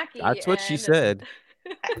 That's what she said.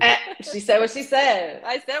 She said what she said.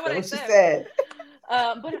 I said what I said.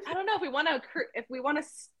 But I don't know if we want to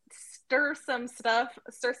stir some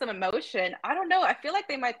emotion. I don't know. I feel like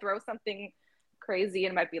they might throw something crazy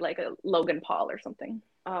and it might be like a Logan Paul or something.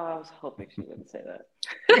 Oh, I was hoping she wouldn't say that.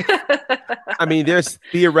 I mean, there's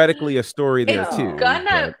theoretically a story there too.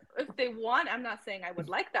 If they want, I'm not saying I would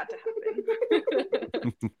like that to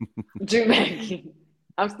happen. Drew Mackey.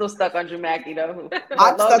 I'm still stuck on Drew Mackey though.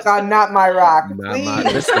 I'm stuck on Not My Rock.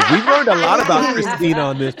 Listen, we've learned a lot about Christine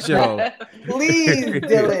on this show. Please,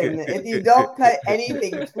 Dylan, if you don't cut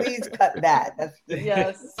anything, please cut that.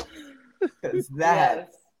 Yes.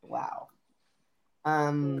 Wow.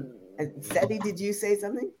 Seti, did you say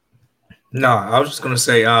something? No, I was just gonna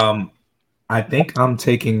say, I think I'm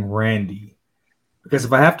taking Randy because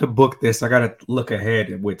if I have to book this, I gotta look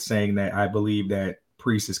ahead with saying that I believe that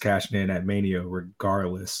Priest is cashing in at Mania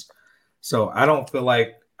regardless. So I don't feel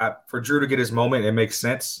like for Drew to get his moment, it makes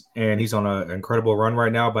sense, and he's on an incredible run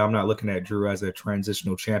right now. But I'm not looking at Drew as a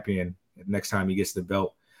transitional champion next time he gets the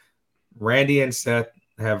belt. Randy and Seth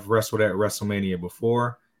have wrestled at WrestleMania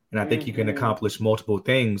before. And I think you can accomplish multiple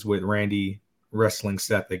things with Randy wrestling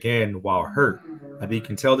Seth again while hurt. I think you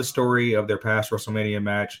can tell the story of their past WrestleMania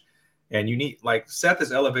match. And you need, Seth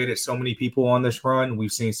has elevated so many people on this run.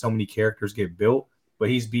 We've seen so many characters get built, but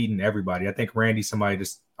he's beaten everybody. I think Randy's somebody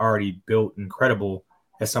that's already built incredible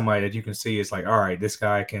as somebody that you can see is all right, this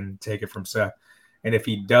guy can take it from Seth. And if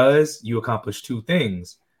he does, you accomplish 2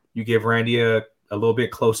 things. You give Randy a little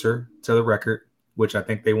bit closer to the record. which I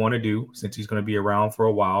think they want to do since he's going to be around for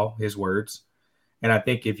a while, his words. And I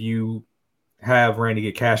think if you have Randy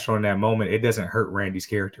get cashed on in that moment, it doesn't hurt Randy's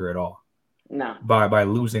character at all. No. By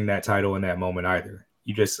losing that title in that moment either.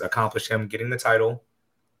 You just accomplish him getting the title,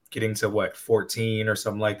 getting to 14 or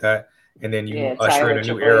something like that. And then you usher in a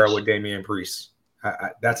new era with Damian Priest.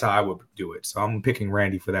 That's how I would do it. So I'm picking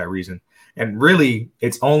Randy for that reason. And really,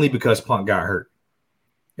 it's only because Punk got hurt.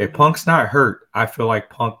 If Punk's not hurt, I feel like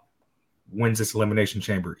Punk wins this Elimination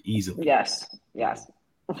Chamber easily. Yes.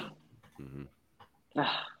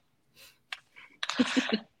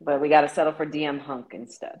 But we got to settle for DM Hunk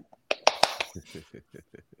instead.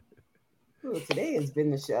 Well, today has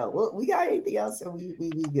been the show. Well, we got anything else? Or we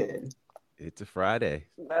good? It's a Friday.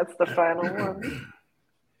 That's the final one.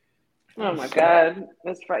 Oh my God,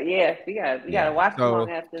 that's right. Yeah, we got to watch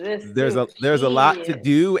along after this. There's a lot to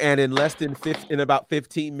do, and in about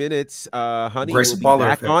 15 minutes, Honey will be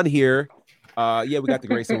back on here. We got the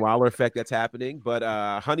Grayson Waller effect that's happening, but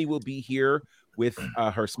Honey will be here with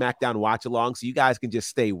her SmackDown watch along, so you guys can just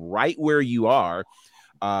stay right where you are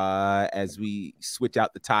as we switch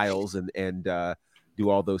out the tiles and do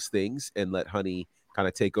all those things and let Honey kind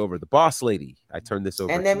of take over. The boss lady, I turn this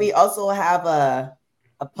over. And then we also have a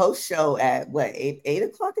post show at 8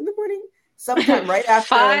 o'clock in the morning, sometime right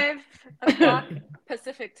after 5 o'clock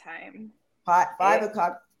Pacific time. 5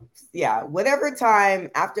 o'clock. Yeah, whatever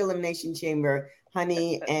time after Elimination Chamber,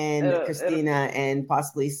 Honey and Christina and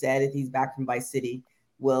possibly Sed, if he's back from Vice City,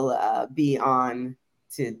 will be on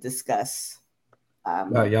to discuss.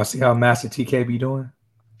 Y'all see how Master TK be doing?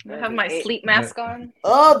 I have my sleep mask on.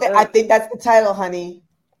 I think that's the title, Honey.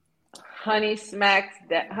 Honey smacked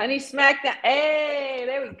that. Honey smacked that. Hey,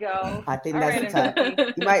 there we go. I think that's the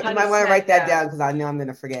title. You might want to write that down because I know I'm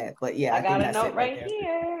gonna forget. But yeah, I got a note right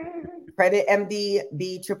here. Credit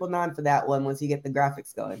MDB 999 for that one once you get the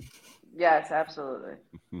graphics going. Yes, absolutely.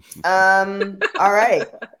 All right.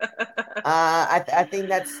 I think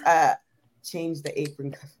that's change the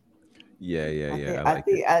apron. Yeah. I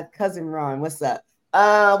think cousin Ron, what's up?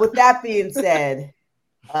 With that being said,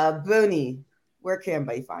 Booney, where can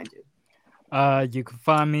everybody find you? You can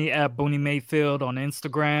find me at Booney Mayfield on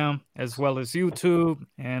Instagram as well as YouTube,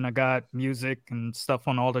 and I got music and stuff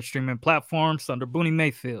on all the streaming platforms under Booney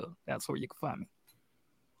Mayfield. That's where you can find me.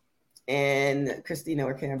 And Christina,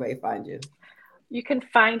 where can everybody find you? You can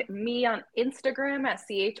find me on Instagram at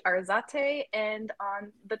CHArzate and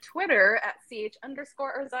on the Twitter at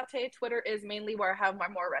CH_Arzate. Twitter is mainly where I have my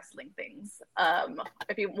more wrestling things.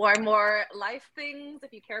 If you want more life things,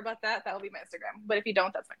 if you care about that, that will be my Instagram. But if you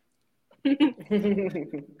don't, that's fine.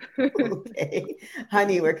 Okay.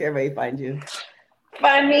 Honey, where can everybody find you?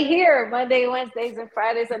 Find me here Monday, Wednesdays, and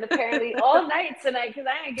Fridays, and apparently all night tonight because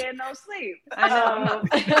I ain't getting no sleep. I know.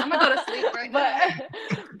 I'm gonna go to sleep right now.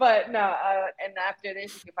 But no. And after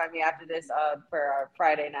this, you can find me after this for our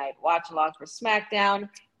Friday night watch along for SmackDown.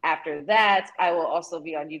 After that, I will also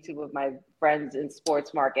be on YouTube with my friends in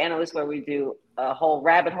Sports Mark Analyst, where we do a whole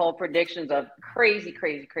rabbit hole predictions of crazy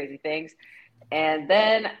things. And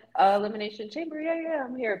then Elimination Chamber. Yeah,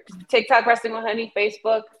 I'm here. TikTok Wrestling with Honey,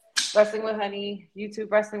 Facebook Wrestling with Honey, YouTube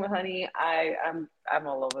Wrestling with Honey. I'm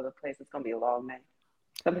all over the place. It's gonna be a long night.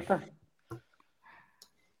 It's gonna be fun.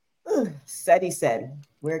 Said,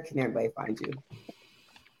 where can everybody find you?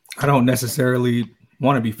 I don't necessarily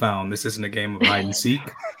want to be found. This isn't a game of hide and seek.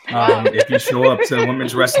 If you show up to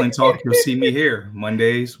Women's Wrestling Talk, you'll see me here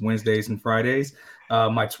Mondays, Wednesdays, and Fridays.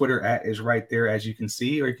 My Twitter @ is right there, as you can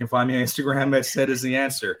see, or you can find me on Instagram at Said is the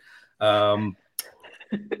answer.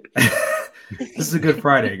 This is a good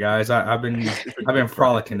Friday, guys. I've been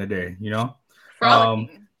frolicking today,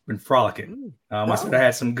 been frolicking. I said I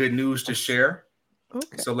had some good news to share.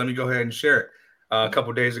 Okay. So let me go ahead and share it. A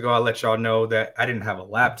couple days ago, I let y'all know that I didn't have a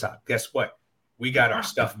laptop. Guess what? We got our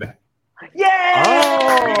stuff back. Yeah!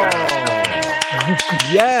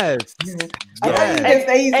 Yes. I thought you could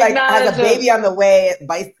say he's like has a baby on the way at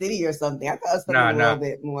Vice City or something. I thought it was something a little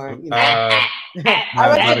bit more. I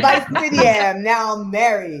went to Vice City and now I'm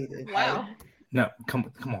married. Wow. No,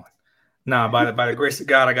 come on. Nah, by the grace of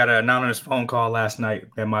God, I got an anonymous phone call last night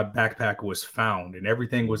that my backpack was found and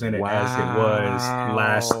everything was in it as it was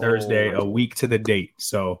last Thursday, a week to the date.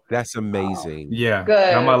 So that's amazing. Yeah,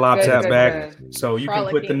 good. Got my laptop back. Good. So you can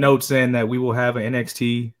put the notes in that we will have an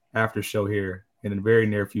NXT after show here in the very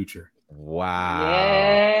near future. Wow.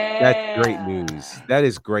 Yeah. That's great news. That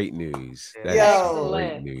is great news. That is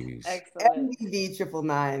great news. Excellent. MDB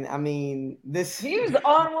 999. I mean, he was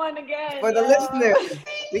on one again. For the listeners,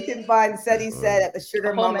 we can find Said at the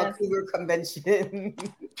Sugar Mama Cougar Convention.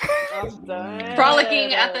 I'm done. Frolicking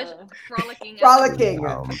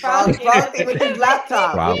with his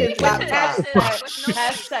laptop.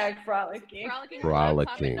 Hashtag frolicking.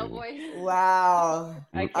 Frolicking. Wow.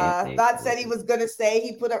 Thought said he was gonna say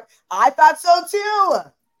he put up. I thought so too.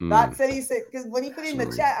 Thought said he said because when he put it in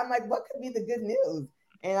the chat, I'm like, what could be the good news?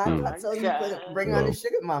 And I thought so he put bring on the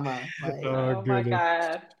sugar mama. Like, oh my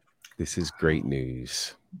God. This is great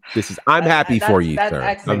news. I'm happy for you, sir.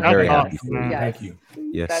 Excellent. I'm very happy for you. Yes. Thank you.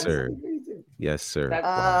 Yes, sir. Yes, sir.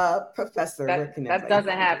 Professor, that doesn't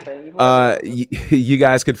happen. You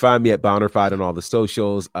guys can find me at Bonnerfied on all the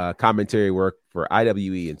socials. Commentary work for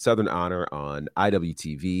IWE and Southern Honor on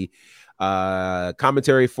IWTV.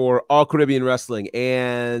 Commentary for All Caribbean Wrestling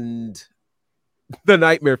and the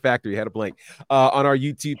Nightmare Factory, had a blank, on our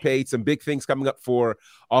YouTube page. Some big things coming up for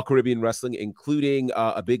All Caribbean Wrestling, including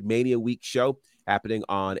a big Mania Week show happening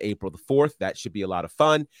on April the 4th. That should be a lot of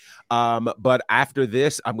fun. But after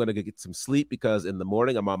this, I'm going to get some sleep because in the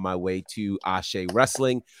morning, I'm on my way to Ashe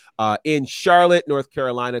Wrestling in Charlotte, North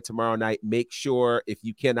Carolina tomorrow night. Make sure if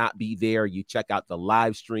you cannot be there, you check out the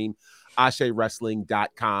live stream,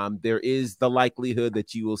 AsheWrestling.com. There is the likelihood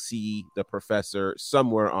that you will see the professor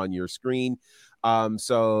somewhere on your screen.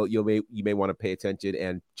 So you may want to pay attention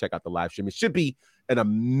and check out the live stream. It should be an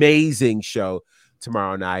amazing show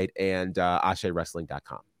tomorrow night, and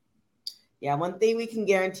AsheWrestling.com. Yeah, one thing we can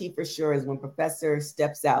guarantee for sure is when Professor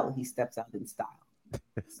steps out, he steps out in style.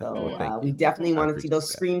 So we definitely want to see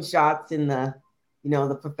those screenshots in the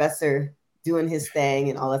Professor doing his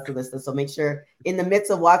thing and all that sort of stuff. So make sure in the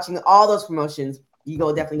midst of watching all those promotions, you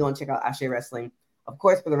definitely go and check out Ashe Wrestling, of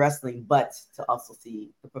course, for the wrestling, but to also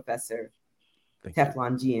see the Professor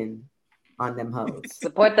Teflon Gian on them hoes.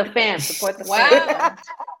 Support the fans. Support the fans.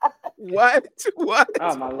 What?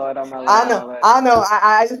 Oh my lord! I know.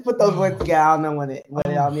 I just put those words together. I don't know what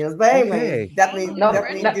it all means, but anyway, definitely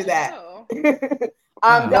do that.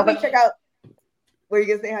 Definitely check out. What are you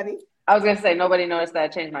gonna say, honey? I was gonna say nobody noticed that I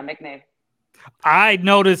changed my nickname. I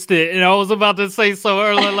noticed it, and I was about to say so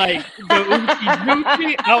earlier, like the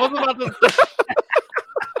Uchi. I was about to say.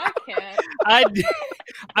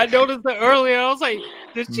 I noticed it earlier. I was like,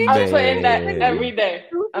 "Did she?" I'm putting that every day.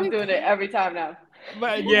 I'm doing it every time now.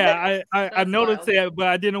 But yeah, I noticed that, but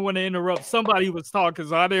I didn't want to interrupt. Somebody was talking,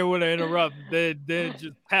 so I didn't want to interrupt. They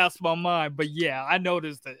just passed my mind. But yeah, I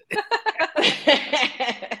noticed it.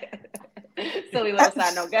 Silly little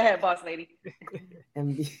side note. Go ahead, boss lady. I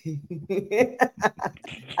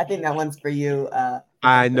think that one's for you.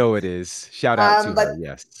 I know it is. Shout out to her.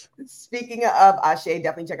 Yes. Speaking of Ashe,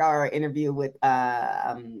 definitely check out our interview with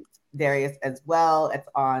Darius as well. It's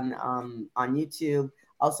on YouTube.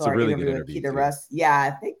 Also, our interview with Keita Russ.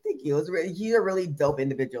 Yeah, thank you. He's a really dope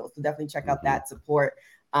individual. So definitely check out that support.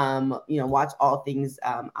 Watch all things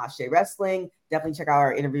Ashe Wrestling. Definitely check out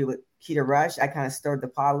our interview with Keita Rush. I kind of stirred the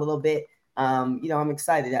pot a little bit. I'm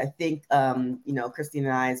excited. I think Christine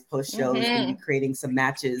and I's post show is going to be creating some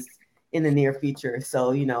matches in the near future.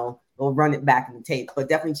 So we'll run it back in the tape. But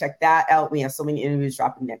definitely check that out. We have so many interviews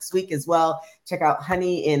dropping next week as well. Check out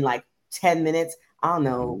Honey in like 10 minutes. I don't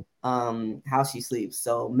know how she sleeps.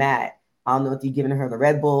 So Matt, I don't know if you're giving her the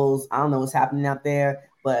Red Bulls. I don't know what's happening out there,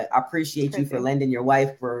 but I appreciate you for lending your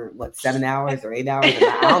wife for 7 hours or 8 hours.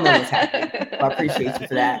 I don't know what's happening, but I appreciate you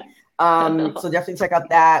for that. So definitely check out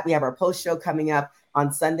that. We have our post show coming up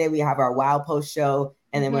on Sunday. We have our WoW post show,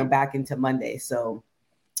 and then we're back into Monday. So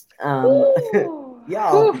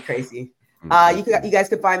y'all be crazy. You guys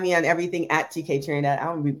can find me on everything at TK Trinidad. I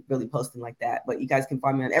don't be really posting like that, but you guys can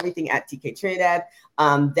find me on everything at TK Trinidad.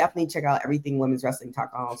 Definitely check out everything Women's Wrestling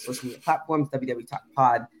Talk on all social media platforms, WWT Talk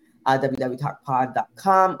Pod,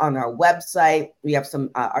 www.talkpod.com on our website. We have some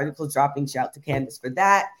articles dropping. Shout out to Candace for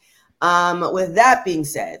that. With that being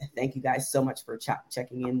said, thank you guys so much for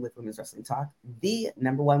checking in with Women's Wrestling Talk, the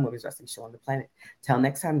 #1 women's wrestling show on the planet. Till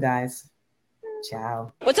next time, guys.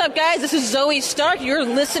 Ciao. What's up, guys? This is Zoe Stark. You're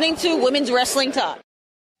listening to Women's Wrestling Talk.